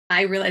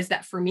 I realized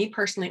that for me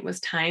personally, it was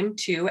time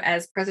to,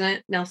 as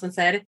President Nelson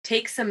said,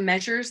 take some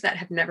measures that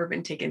have never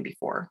been taken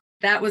before.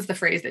 That was the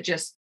phrase that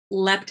just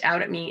leapt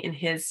out at me in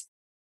his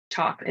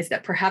talk, is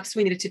that perhaps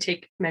we needed to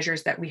take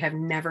measures that we have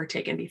never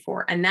taken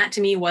before. And that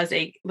to me was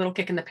a little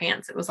kick in the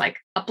pants. It was like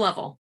up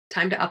level,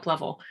 time to up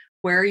level.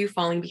 Where are you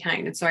falling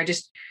behind? And so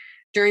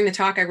during the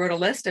talk, I wrote a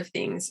list of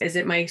things. Is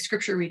it my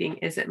scripture reading?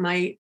 Is it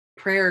my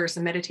prayers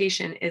and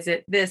meditation? Is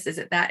it this? Is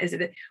it that? Is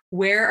it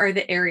where are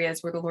the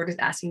areas where the Lord is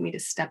asking me to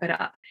step it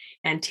up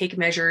and take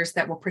measures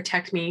that will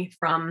protect me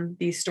from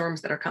these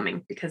storms that are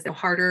coming, because they're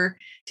harder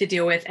to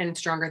deal with and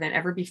stronger than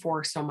ever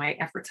before. So my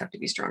efforts have to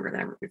be stronger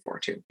than ever before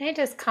too. Can I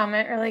just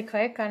comment really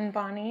quick on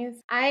Bonnie's?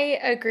 I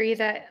agree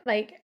that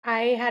I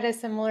had a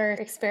similar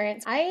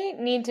experience. I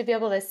need to be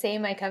able to say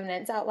my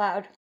covenants out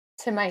loud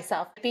to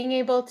myself, being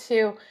able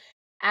to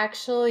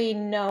actually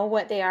know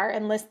what they are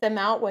and list them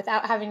out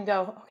without having to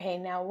go, okay,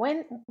 now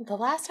when the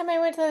last time I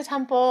went to the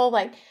temple,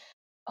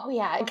 Oh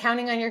yeah,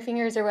 counting on your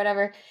fingers or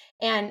whatever.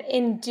 And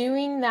in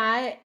doing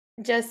that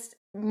just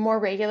more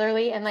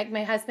regularly, and like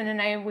my husband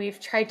and I, we've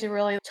tried to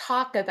really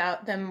talk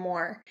about them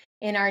more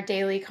in our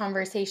daily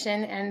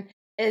conversation, and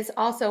is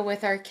also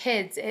with our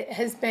kids. It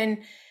has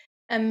been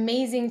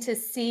amazing to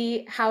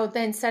see how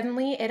then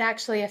suddenly it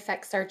actually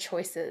affects our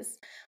choices.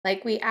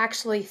 Like we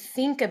actually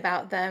think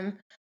about them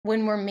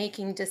when we're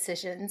making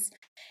decisions.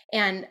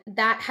 And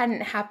that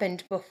hadn't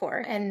happened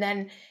before. And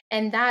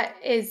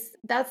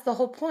that's the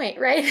whole point,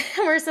 right?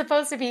 We're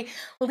supposed to be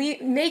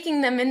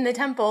making them in the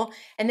temple.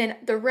 And then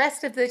the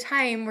rest of the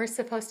time, we're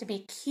supposed to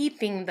be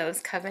keeping those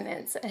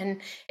covenants.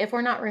 And if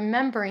we're not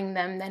remembering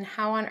them, then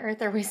how on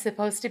earth are we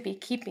supposed to be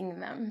keeping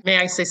them? May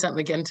I say something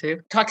again,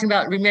 too? Talking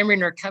about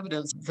remembering our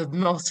covenants, the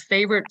most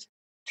favorite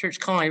church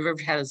calling I've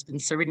ever had has been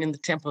serving in the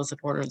temple as an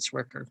ordinance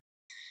worker.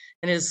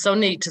 And it is so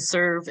neat to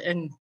serve,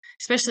 and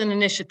especially in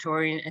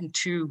initiatory, and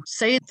to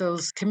say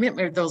those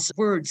commitment, those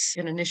words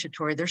in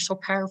initiatory. They're so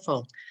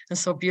powerful and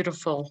so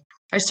beautiful.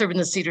 I serve in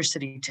the Cedar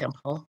City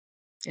Temple,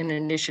 and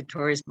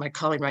initiatory is my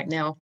calling right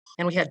now.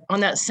 And we had on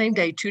that same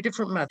day, 2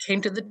 different mothers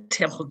came to the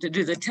temple to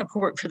do the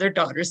temple work for their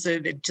daughters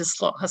that they'd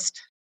just lost.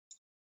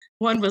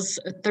 One was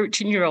a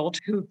 13-year-old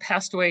who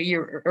passed away a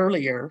year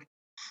earlier,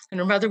 and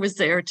her mother was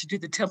there to do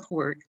the temple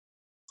work.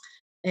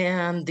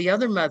 And the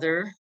other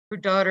mother, her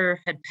daughter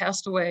had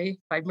passed away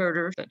by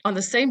murder. But on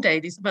the same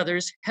day, these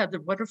mothers had the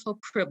wonderful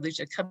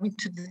privilege of coming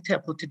to the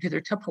temple to do their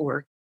temple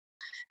work.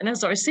 And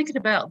as I was thinking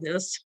about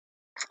this,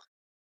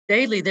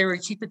 daily they were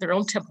keeping their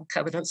own temple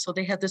covenants, so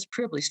they had this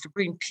privilege to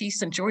bring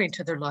peace and joy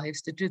into their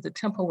lives to do the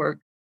temple work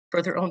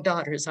for their own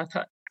daughters. I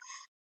thought,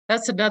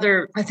 that's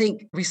another, I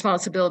think,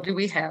 responsibility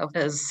we have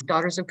as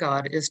daughters of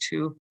God, is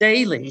to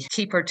daily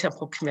keep our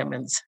temple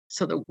commitments,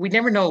 so that we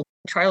never know what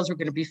trials we're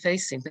going to be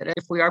facing. But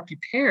if we are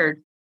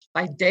prepared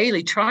by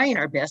daily trying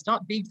our best,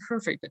 not being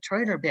perfect, but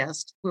trying our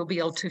best, we'll be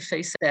able to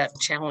face that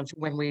challenge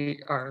when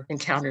we are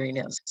encountering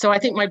it. So I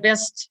think my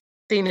best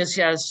thing is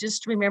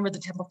just to remember the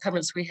temple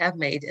covenants we have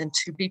made, and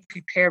to be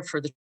prepared for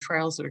the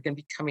trials that are going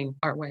to be coming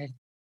our way.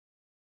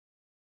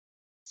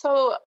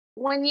 So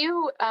when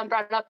you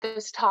brought up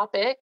this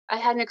topic, I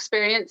had an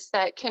experience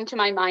that came to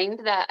my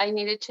mind that I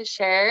needed to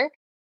share.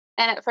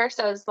 And at first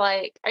I was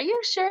like, are you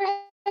sure,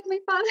 Heavenly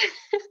Father?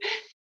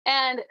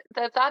 And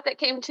the thought that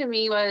came to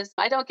me was,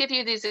 I don't give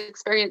you these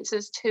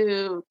experiences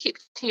to keep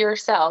to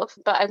yourself,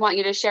 but I want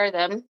you to share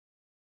them.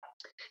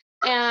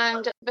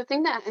 And the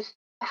thing that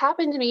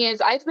happened to me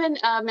is, I've been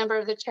a member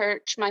of the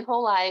church my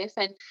whole life,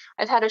 and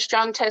I've had a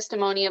strong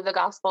testimony of the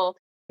gospel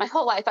my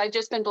whole life. I've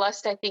just been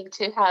blessed, I think,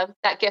 to have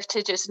that gift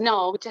to just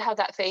know, to have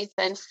that faith,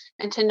 and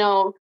to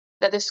know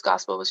that this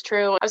gospel was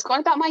true. I was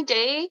going about my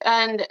day,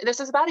 and this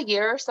was about a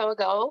year or so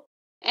ago.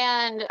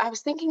 And I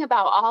was thinking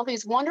about all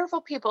these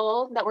wonderful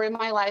people that were in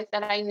my life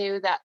that I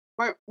knew that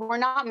were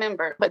not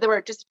members, but they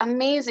were just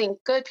amazing,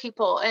 good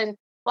people. And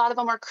a lot of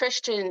them were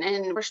Christian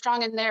and were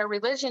strong in their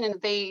religion,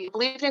 and they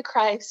believed in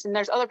Christ. And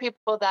there's other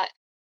people that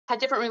had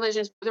different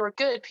religions, but they were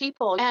good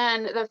people.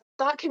 And the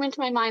thought came into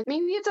my mind,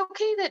 maybe it's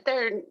okay that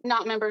they're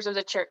not members of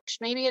the church.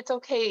 Maybe it's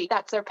okay,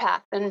 that's their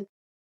path. And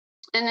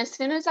as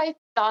soon as I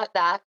thought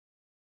that,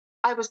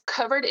 I was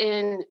covered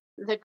in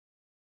the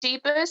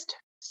deepest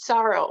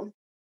sorrow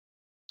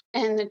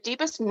and the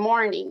deepest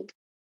mourning.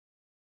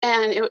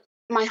 And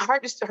my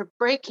heart just started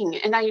breaking.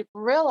 And I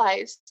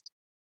realized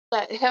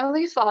that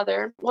Heavenly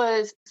Father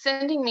was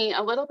sending me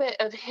a little bit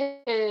of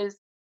his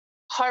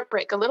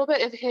heartbreak, a little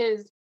bit of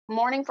his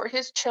mourning for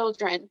his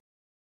children.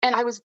 And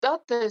I was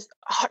felt this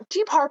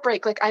deep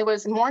heartbreak, like I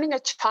was mourning a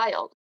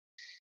child.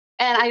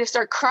 And I just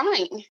started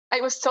crying.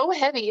 It was so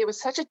heavy. It was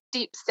such a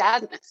deep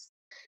sadness.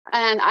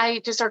 And I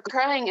just started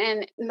crying,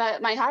 and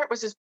my heart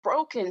was just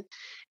broken.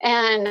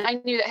 And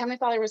I knew that Heavenly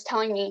Father was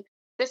telling me,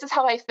 this is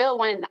how I feel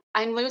when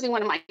I'm losing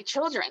one of my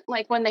children,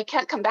 like when they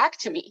can't come back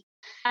to me.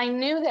 I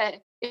knew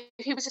that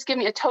he was just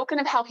giving me a token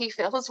of how he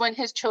feels when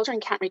his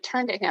children can't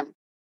return to him.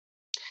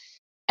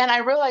 And I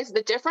realized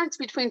the difference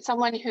between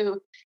someone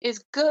who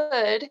is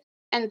good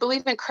and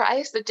believe in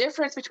Christ, the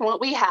difference between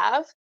what we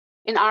have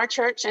in our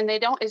church and they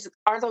don't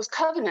are those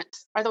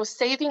covenants, are those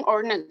saving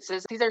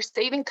ordinances. These are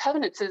saving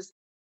covenants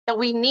that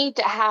we need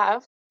to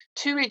have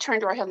to return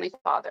to our Heavenly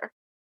Father.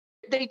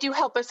 They do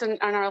help us in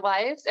our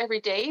lives every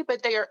day,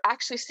 but they are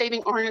actually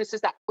saving ordinances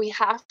that we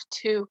have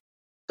to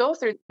go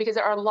through, because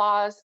there are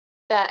laws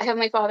that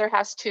Heavenly Father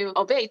has to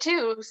obey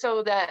too,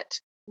 so that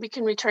we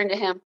can return to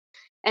him.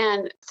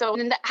 And so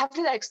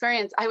after that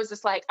experience, I was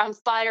just like on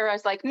fire. I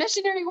was like,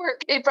 missionary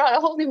work. It brought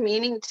a whole new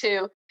meaning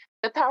to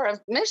the power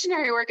of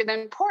missionary work and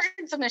the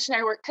importance of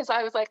missionary work, because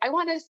I was like, I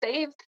want to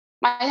save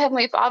my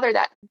Heavenly Father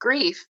that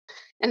grief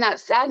and that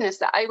sadness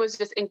that I was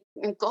just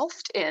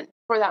engulfed in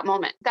for that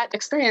moment. That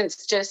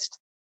experience just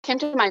came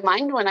to my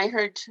mind when I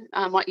heard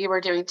what you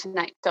were doing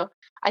tonight. So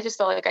I just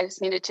felt like I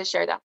just needed to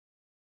share that.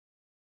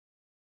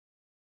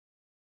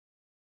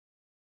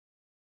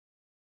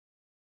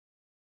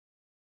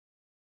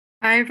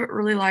 I've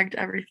really liked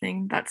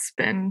everything that's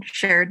been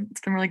shared.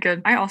 It's been really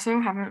good. I also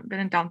haven't been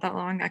in doubt that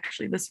long.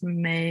 Actually, this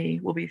May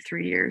will be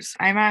 3 years.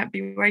 I'm at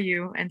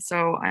BYU, and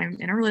so I'm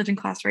in a religion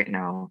class right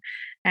now.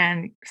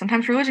 And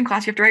sometimes for religion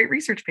class, you have to write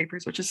research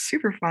papers, which is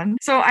super fun.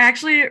 So I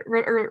actually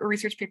wrote a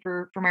research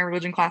paper for my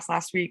religion class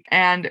last week,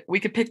 and we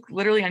could pick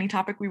literally any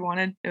topic we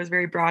wanted. It was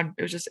very broad.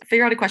 It was just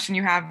figure out a question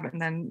you have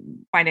and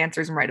then find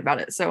answers and write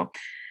about it. So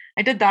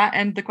I did that.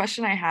 And the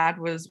question I had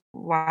was,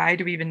 why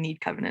do we even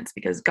need covenants?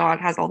 Because God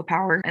has all the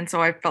power. And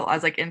so I felt, I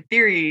was like, in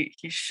theory,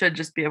 he should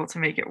just be able to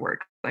make it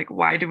work. Like,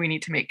 why do we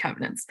need to make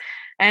covenants?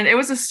 And it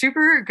was a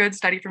super good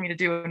study for me to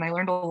do. And I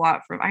learned a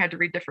lot I had to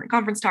read different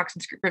conference talks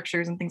and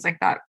scriptures and things like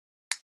that.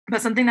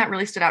 But something that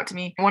really stood out to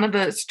me, one of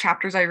the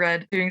chapters I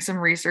read doing some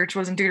research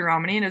was in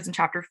Deuteronomy, and it was in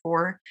chapter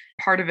 4.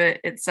 Part of it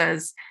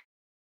says,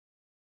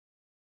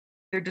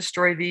 neither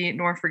destroy thee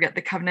nor forget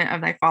the covenant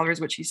of thy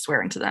fathers which he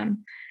sware unto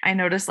them. I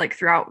noticed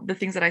throughout the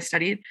things that I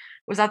studied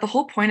was that the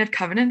whole point of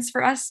covenants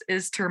for us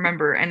is to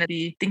remember and to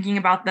be thinking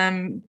about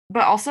them,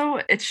 but also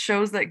it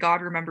shows that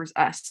God remembers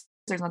us.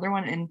 There's another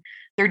one in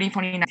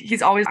 30:29.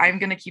 He's always, I'm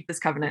going to keep this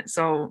covenant.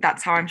 So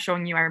that's how I'm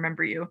showing you I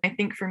remember you. I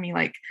think for me,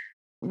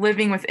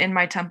 living within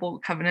my temple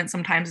covenant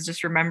sometimes is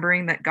just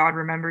remembering that God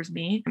remembers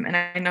me. And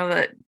I know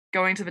that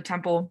going to the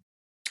temple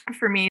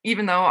for me,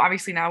 even though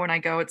obviously now when I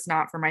go, it's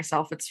not for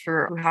myself, it's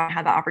for who haven't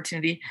had the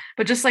opportunity,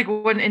 but just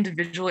one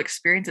individual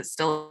experience, it's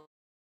still,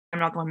 I'm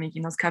not the one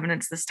making those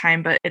covenants this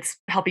time, but it's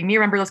helping me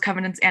remember those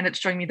covenants. And it's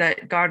showing me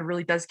that God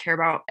really does care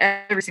about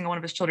every single one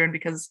of his children,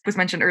 because it was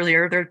mentioned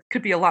earlier, there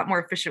could be a lot more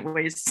efficient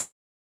ways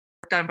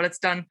done, but it's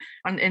done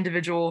on an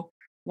individual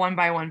one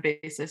by one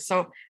basis.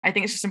 So I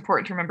think it's just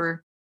important to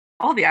remember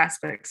all the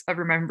aspects of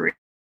remembering.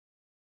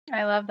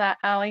 I love that,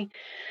 Allie.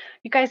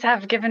 You guys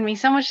have given me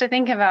so much to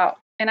think about,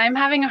 and I'm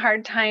having a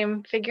hard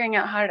time figuring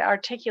out how to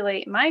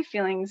articulate my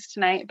feelings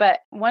tonight. But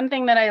one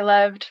thing that I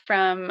loved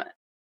from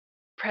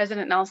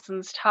President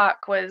Nelson's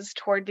talk was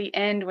toward the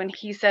end when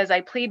he says, I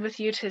plead with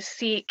you to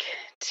seek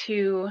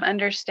to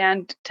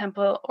understand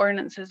temple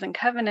ordinances and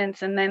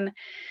covenants. And then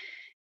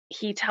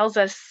he tells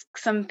us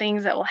some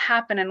things that will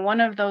happen. And one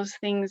of those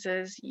things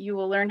is you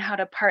will learn how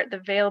to part the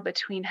veil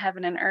between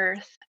heaven and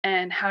earth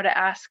and how to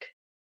ask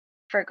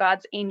for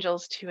God's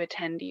angels to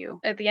attend you.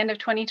 At the end of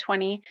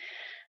 2020,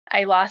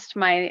 I lost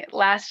my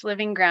last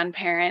living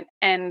grandparent,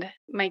 and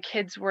my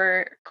kids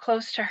were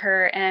close to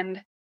her.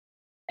 And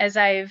as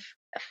I've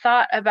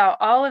thought about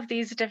all of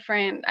these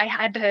different, I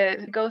had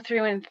to go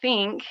through and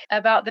think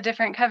about the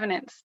different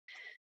covenants.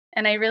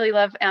 And I really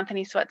love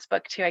Anthony Sweat's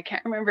book too. I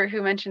can't remember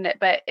who mentioned it,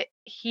 but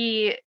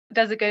he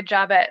does a good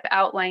job at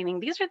outlining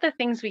these are the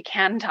things we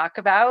can talk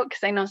about,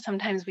 because I know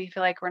sometimes we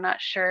feel like we're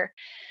not sure.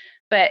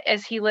 But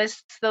as he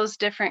lists those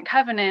different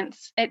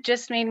covenants, it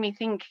just made me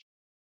think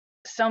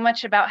so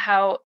much about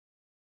how,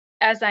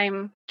 as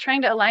I'm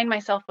trying to align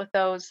myself with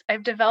those,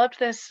 I've developed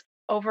this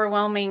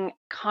overwhelming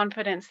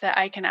confidence that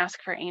I can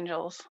ask for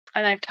angels.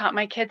 And I've taught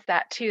my kids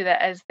that too,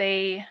 that as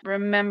they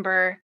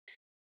remember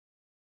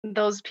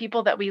those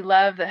people that we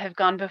love that have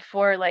gone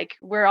before,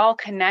 we're all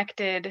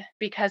connected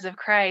because of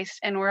Christ,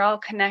 and we're all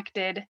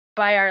connected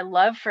by our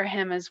love for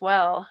him as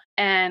well.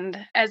 And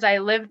as I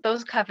live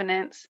those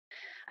covenants,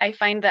 I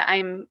find that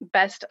I'm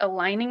best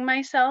aligning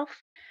myself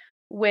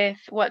with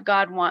what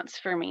God wants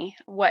for me,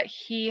 what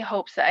he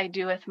hopes that I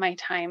do with my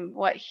time,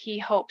 what he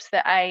hopes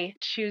that I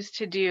choose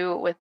to do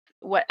with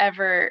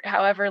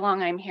however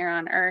long I'm here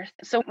on earth.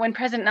 So when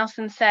President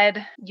Nelson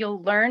said,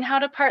 you'll learn how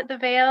to part the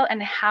veil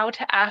and how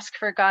to ask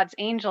for God's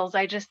angels,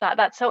 I just thought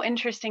that's so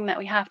interesting that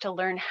we have to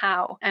learn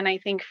how. And I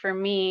think for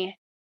me,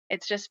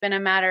 it's just been a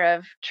matter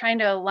of trying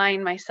to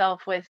align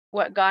myself with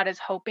what God is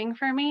hoping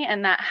for me.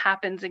 And that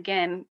happens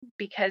again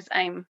because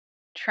I'm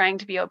trying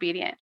to be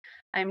obedient.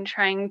 I'm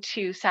trying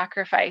to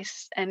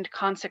sacrifice and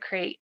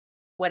consecrate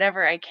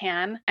whatever I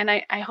can. And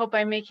I hope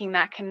I'm making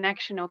that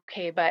connection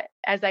okay. But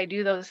as I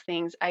do those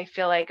things, I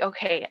feel like,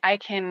 okay, I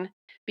can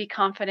be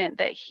confident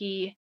that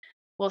he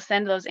will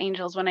send those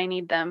angels when I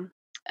need them.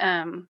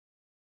 And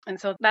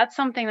so that's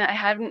something that I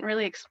haven't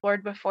really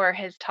explored before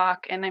his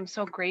talk. And I'm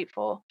so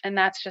grateful. And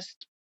that's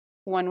just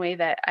one way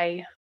that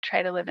I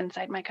try to live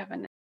inside my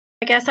covenant.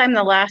 I guess I'm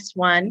the last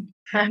one.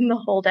 I'm the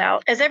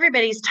holdout. As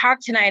everybody's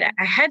talked tonight,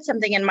 I had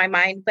something in my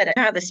mind, but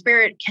how the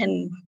Spirit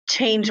can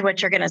change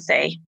what you're going to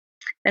say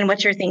and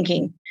what you're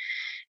thinking.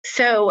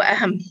 So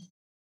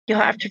you'll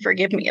have to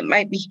forgive me. It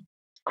might be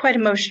quite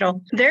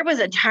emotional. There was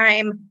a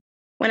time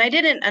when I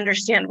didn't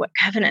understand what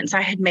covenants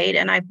I had made,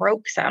 and I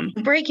broke some.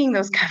 Breaking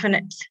those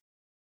covenants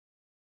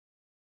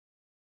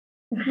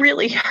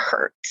really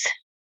hurts,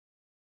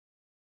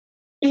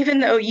 even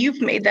though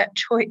you've made that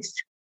choice.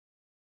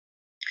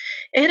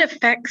 It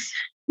affects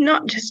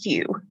not just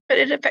you, but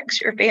it affects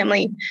your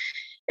family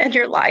and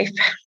your life.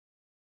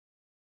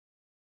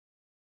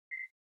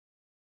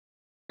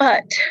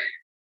 But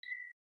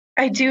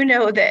I do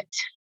know that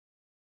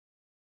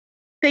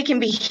they can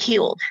be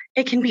healed.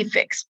 It can be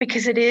fixed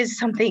because it is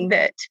something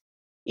that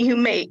you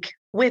make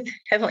with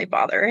Heavenly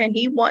Father, and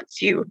He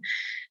wants you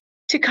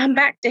to come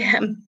back to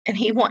Him, and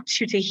He wants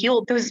you to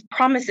heal those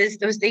promises,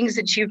 those things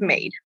that you've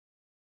made.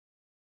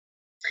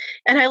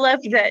 And I love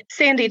that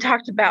Sandy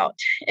talked about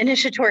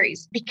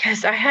initiatories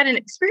because I had an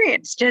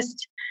experience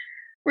just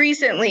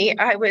recently.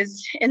 I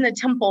was in the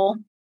temple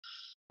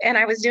and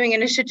I was doing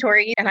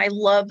initiatory, and I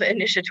love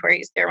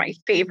initiatories. They're my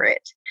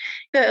favorite.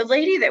 The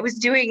lady that was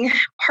doing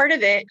part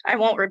of it, I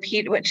won't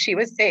repeat what she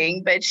was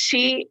saying, but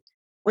she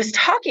was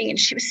talking and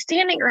she was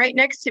standing right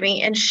next to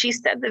me. And she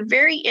said the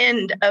very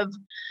end of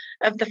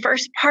the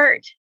first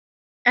part.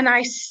 And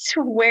I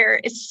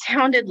swear it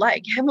sounded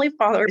like Heavenly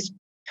Father was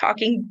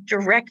talking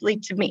directly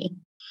to me.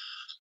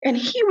 And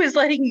he was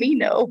letting me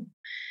know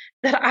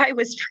that I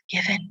was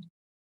forgiven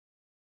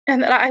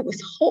and that I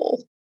was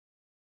whole.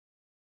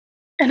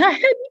 And I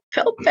hadn't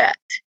felt that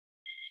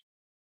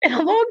in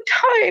a long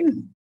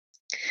time,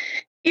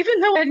 even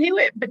though I knew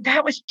it. But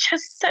that was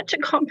just such a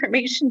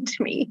confirmation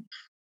to me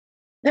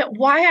that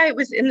why I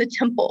was in the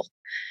temple,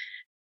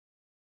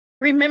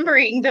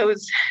 remembering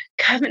those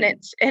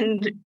covenants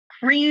and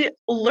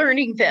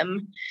relearning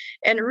them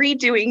and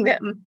redoing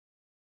them,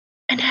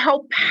 and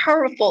how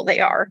powerful they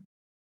are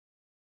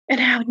and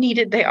how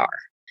needed they are,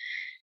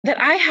 that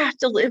I have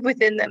to live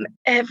within them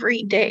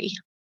every day.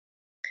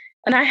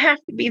 And I have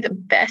to be the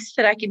best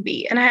that I can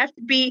be. And I have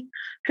to be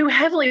who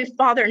Heavenly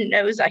Father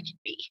knows I can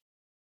be.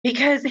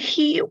 Because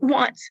he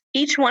wants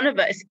each one of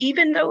us,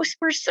 even though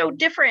we're so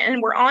different and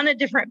we're on a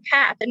different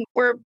path and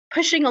we're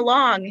pushing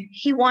along,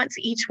 he wants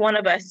each one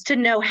of us to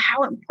know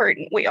how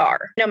important we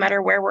are, no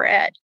matter where we're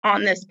at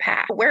on this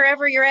path.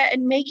 Wherever you're at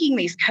and making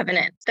these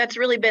covenants, that's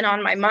really been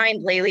on my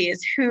mind lately,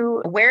 is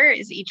where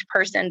is each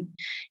person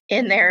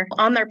in there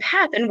on their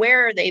path, and when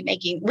are they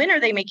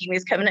making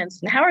these covenants,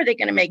 and how are they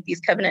going to make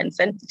these covenants,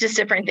 and just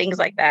different things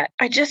like that.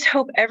 I just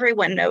hope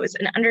everyone knows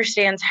and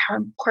understands how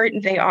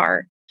important they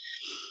are,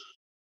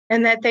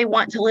 and that they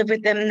want to live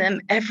with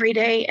them every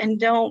day, and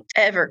don't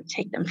ever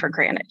take them for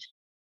granted,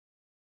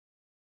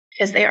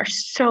 because they are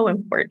so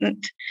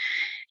important.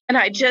 And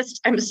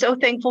I'm so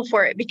thankful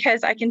for it,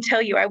 because I can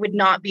tell you I would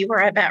not be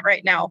where I'm at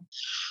right now.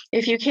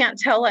 If you can't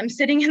tell, I'm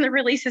sitting in the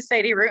Relief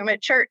Society room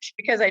at church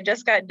because I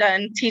just got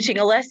done teaching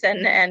a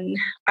lesson, and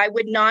I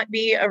would not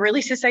be a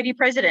Relief Society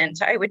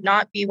president. I would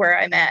not be where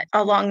I'm at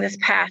along this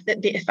path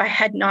if I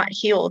had not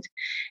healed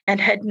and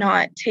had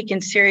not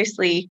taken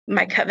seriously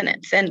my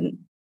covenants and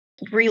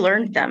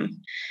relearned them.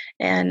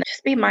 And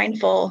just be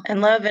mindful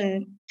and love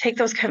and take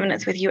those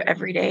covenants with you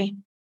every day.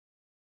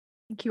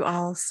 Thank you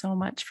all so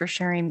much for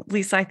sharing.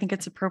 Lisa, I think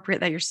it's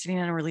appropriate that you're sitting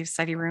in a Relief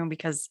Society room,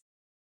 because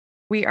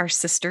we are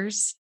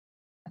sisters.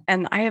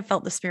 And I have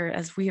felt the Spirit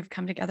as we have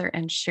come together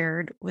and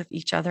shared with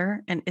each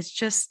other. And it's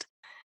just,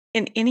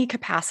 in any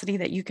capacity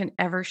that you can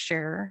ever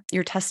share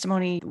your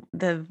testimony,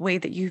 the way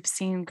that you've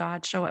seen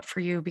God show up for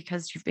you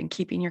because you've been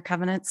keeping your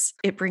covenants,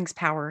 it brings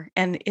power.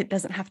 And it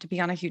doesn't have to be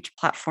on a huge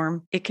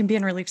platform. It can be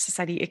in Relief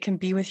Society. It can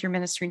be with your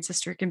ministering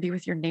sister. It can be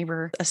with your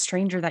neighbor, a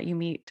stranger that you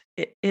meet.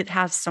 It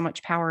has so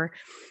much power.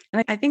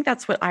 And I think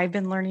that's what I've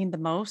been learning the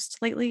most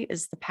lately,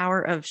 is the power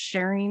of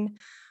sharing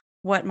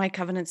what my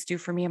covenants do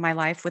for me in my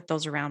life with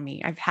those around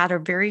me. I've had a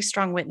very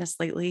strong witness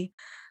lately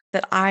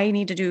that I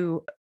need to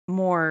do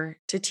more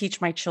to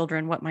teach my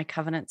children what my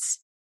covenants,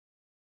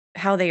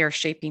 how they are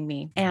shaping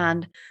me.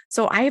 And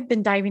so I have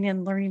been diving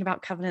in, learning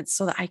about covenants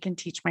so that I can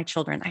teach my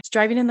children. I was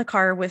driving in the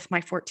car with my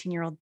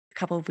 14-year-old a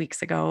couple of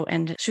weeks ago,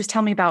 and she was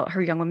telling me about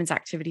her young women's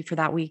activity for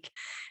that week.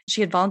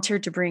 She had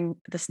volunteered to bring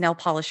this nail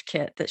polish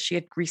kit that she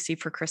had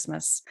received for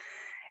Christmas.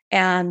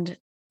 And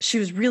she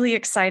was really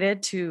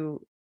excited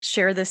to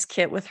share this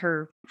kit with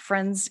her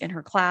friends in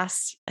her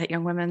class at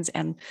Young Women's,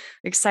 and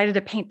excited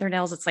to paint their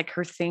nails. It's like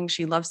her thing.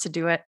 She loves to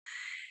do it.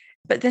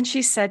 But then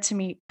she said to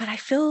me, but I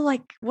feel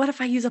like, what if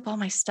I use up all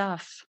my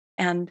stuff?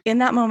 And in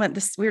that moment,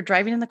 we were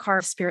driving in the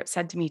car, the Spirit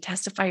said to me,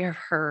 testify of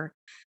her,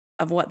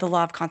 of what the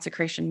law of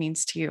consecration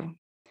means to you.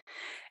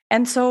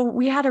 And so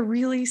we had a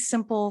really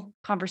simple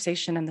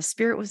conversation, and the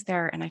Spirit was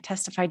there, and I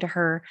testified to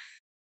her.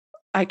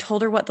 I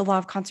told her what the law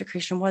of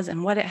consecration was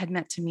and what it had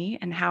meant to me,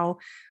 and how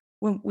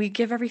when we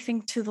give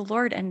everything to the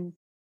Lord and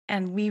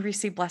we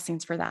receive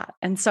blessings for that.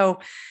 And so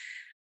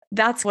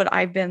that's what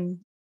I've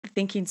been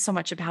thinking so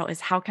much about,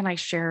 is how can I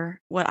share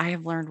what I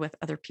have learned with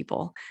other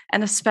people,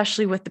 and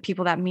especially with the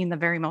people that mean the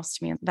very most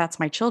to me. And that's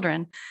my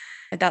children.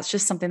 That's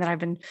just something that I've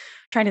been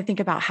trying to think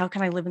about. How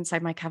can I live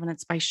inside my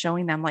covenants by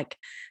showing them, like,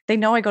 they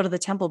know I go to the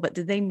temple, but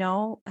do they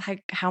know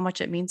how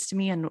much it means to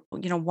me, and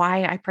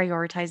why I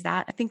prioritize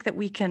that? I think that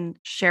we can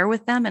share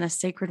with them in a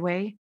sacred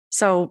way.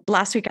 So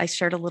last week I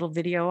shared a little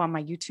video on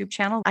my YouTube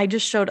channel. I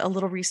just showed a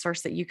little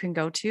resource that you can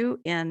go to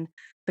in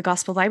the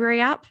Gospel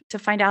Library app to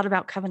find out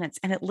about covenants.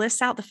 And it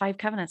lists out the 5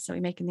 covenants that we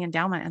make in the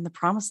endowment and the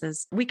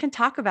promises. We can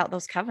talk about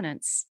those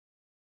covenants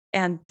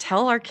and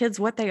tell our kids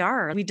what they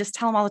are. We just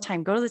tell them all the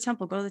time, go to the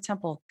temple, go to the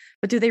temple.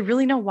 But do they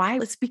really know why?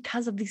 It's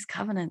because of these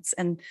covenants.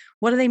 And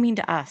what do they mean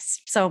to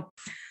us? So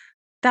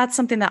that's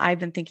something that I've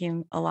been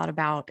thinking a lot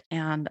about.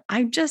 And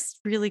I'm just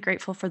really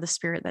grateful for the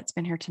Spirit that's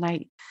been here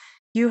tonight.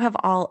 You have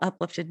all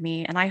uplifted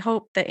me, and I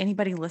hope that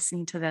anybody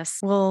listening to this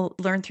will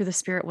learn through the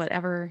Spirit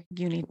whatever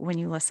you need when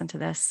you listen to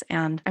this.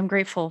 And I'm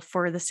grateful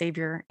for the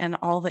Savior and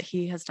all that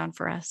he has done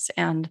for us,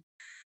 and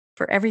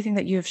for everything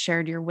that you have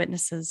shared, your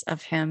witnesses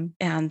of him,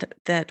 and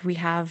that we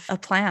have a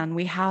plan.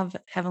 We have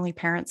heavenly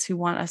parents who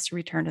want us to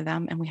return to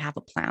them, and we have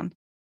a plan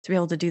to be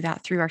able to do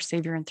that through our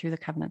Savior and through the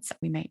covenants that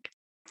we make.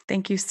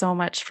 Thank you so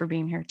much for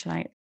being here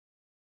tonight.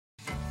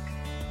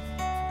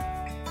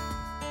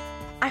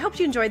 I hope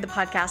you enjoyed the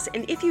podcast,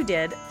 and if you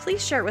did,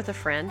 please share it with a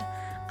friend.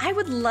 I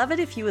would love it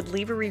if you would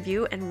leave a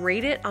review and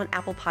rate it on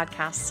Apple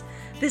Podcasts.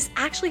 This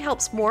actually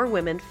helps more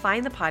women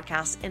find the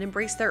podcast and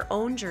embrace their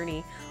own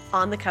journey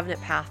on the covenant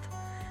path.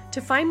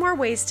 To find more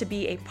ways to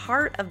be a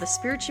part of the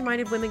Spiritually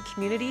Minded Women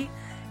community,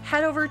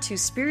 head over to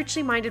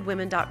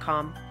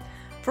spirituallymindedwomen.com.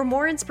 For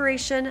more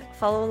inspiration,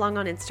 follow along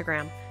on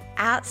Instagram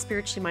at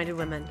Spiritually Minded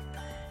Women.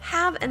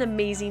 Have an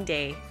amazing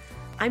day.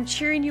 I'm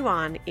cheering you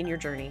on in your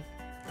journey.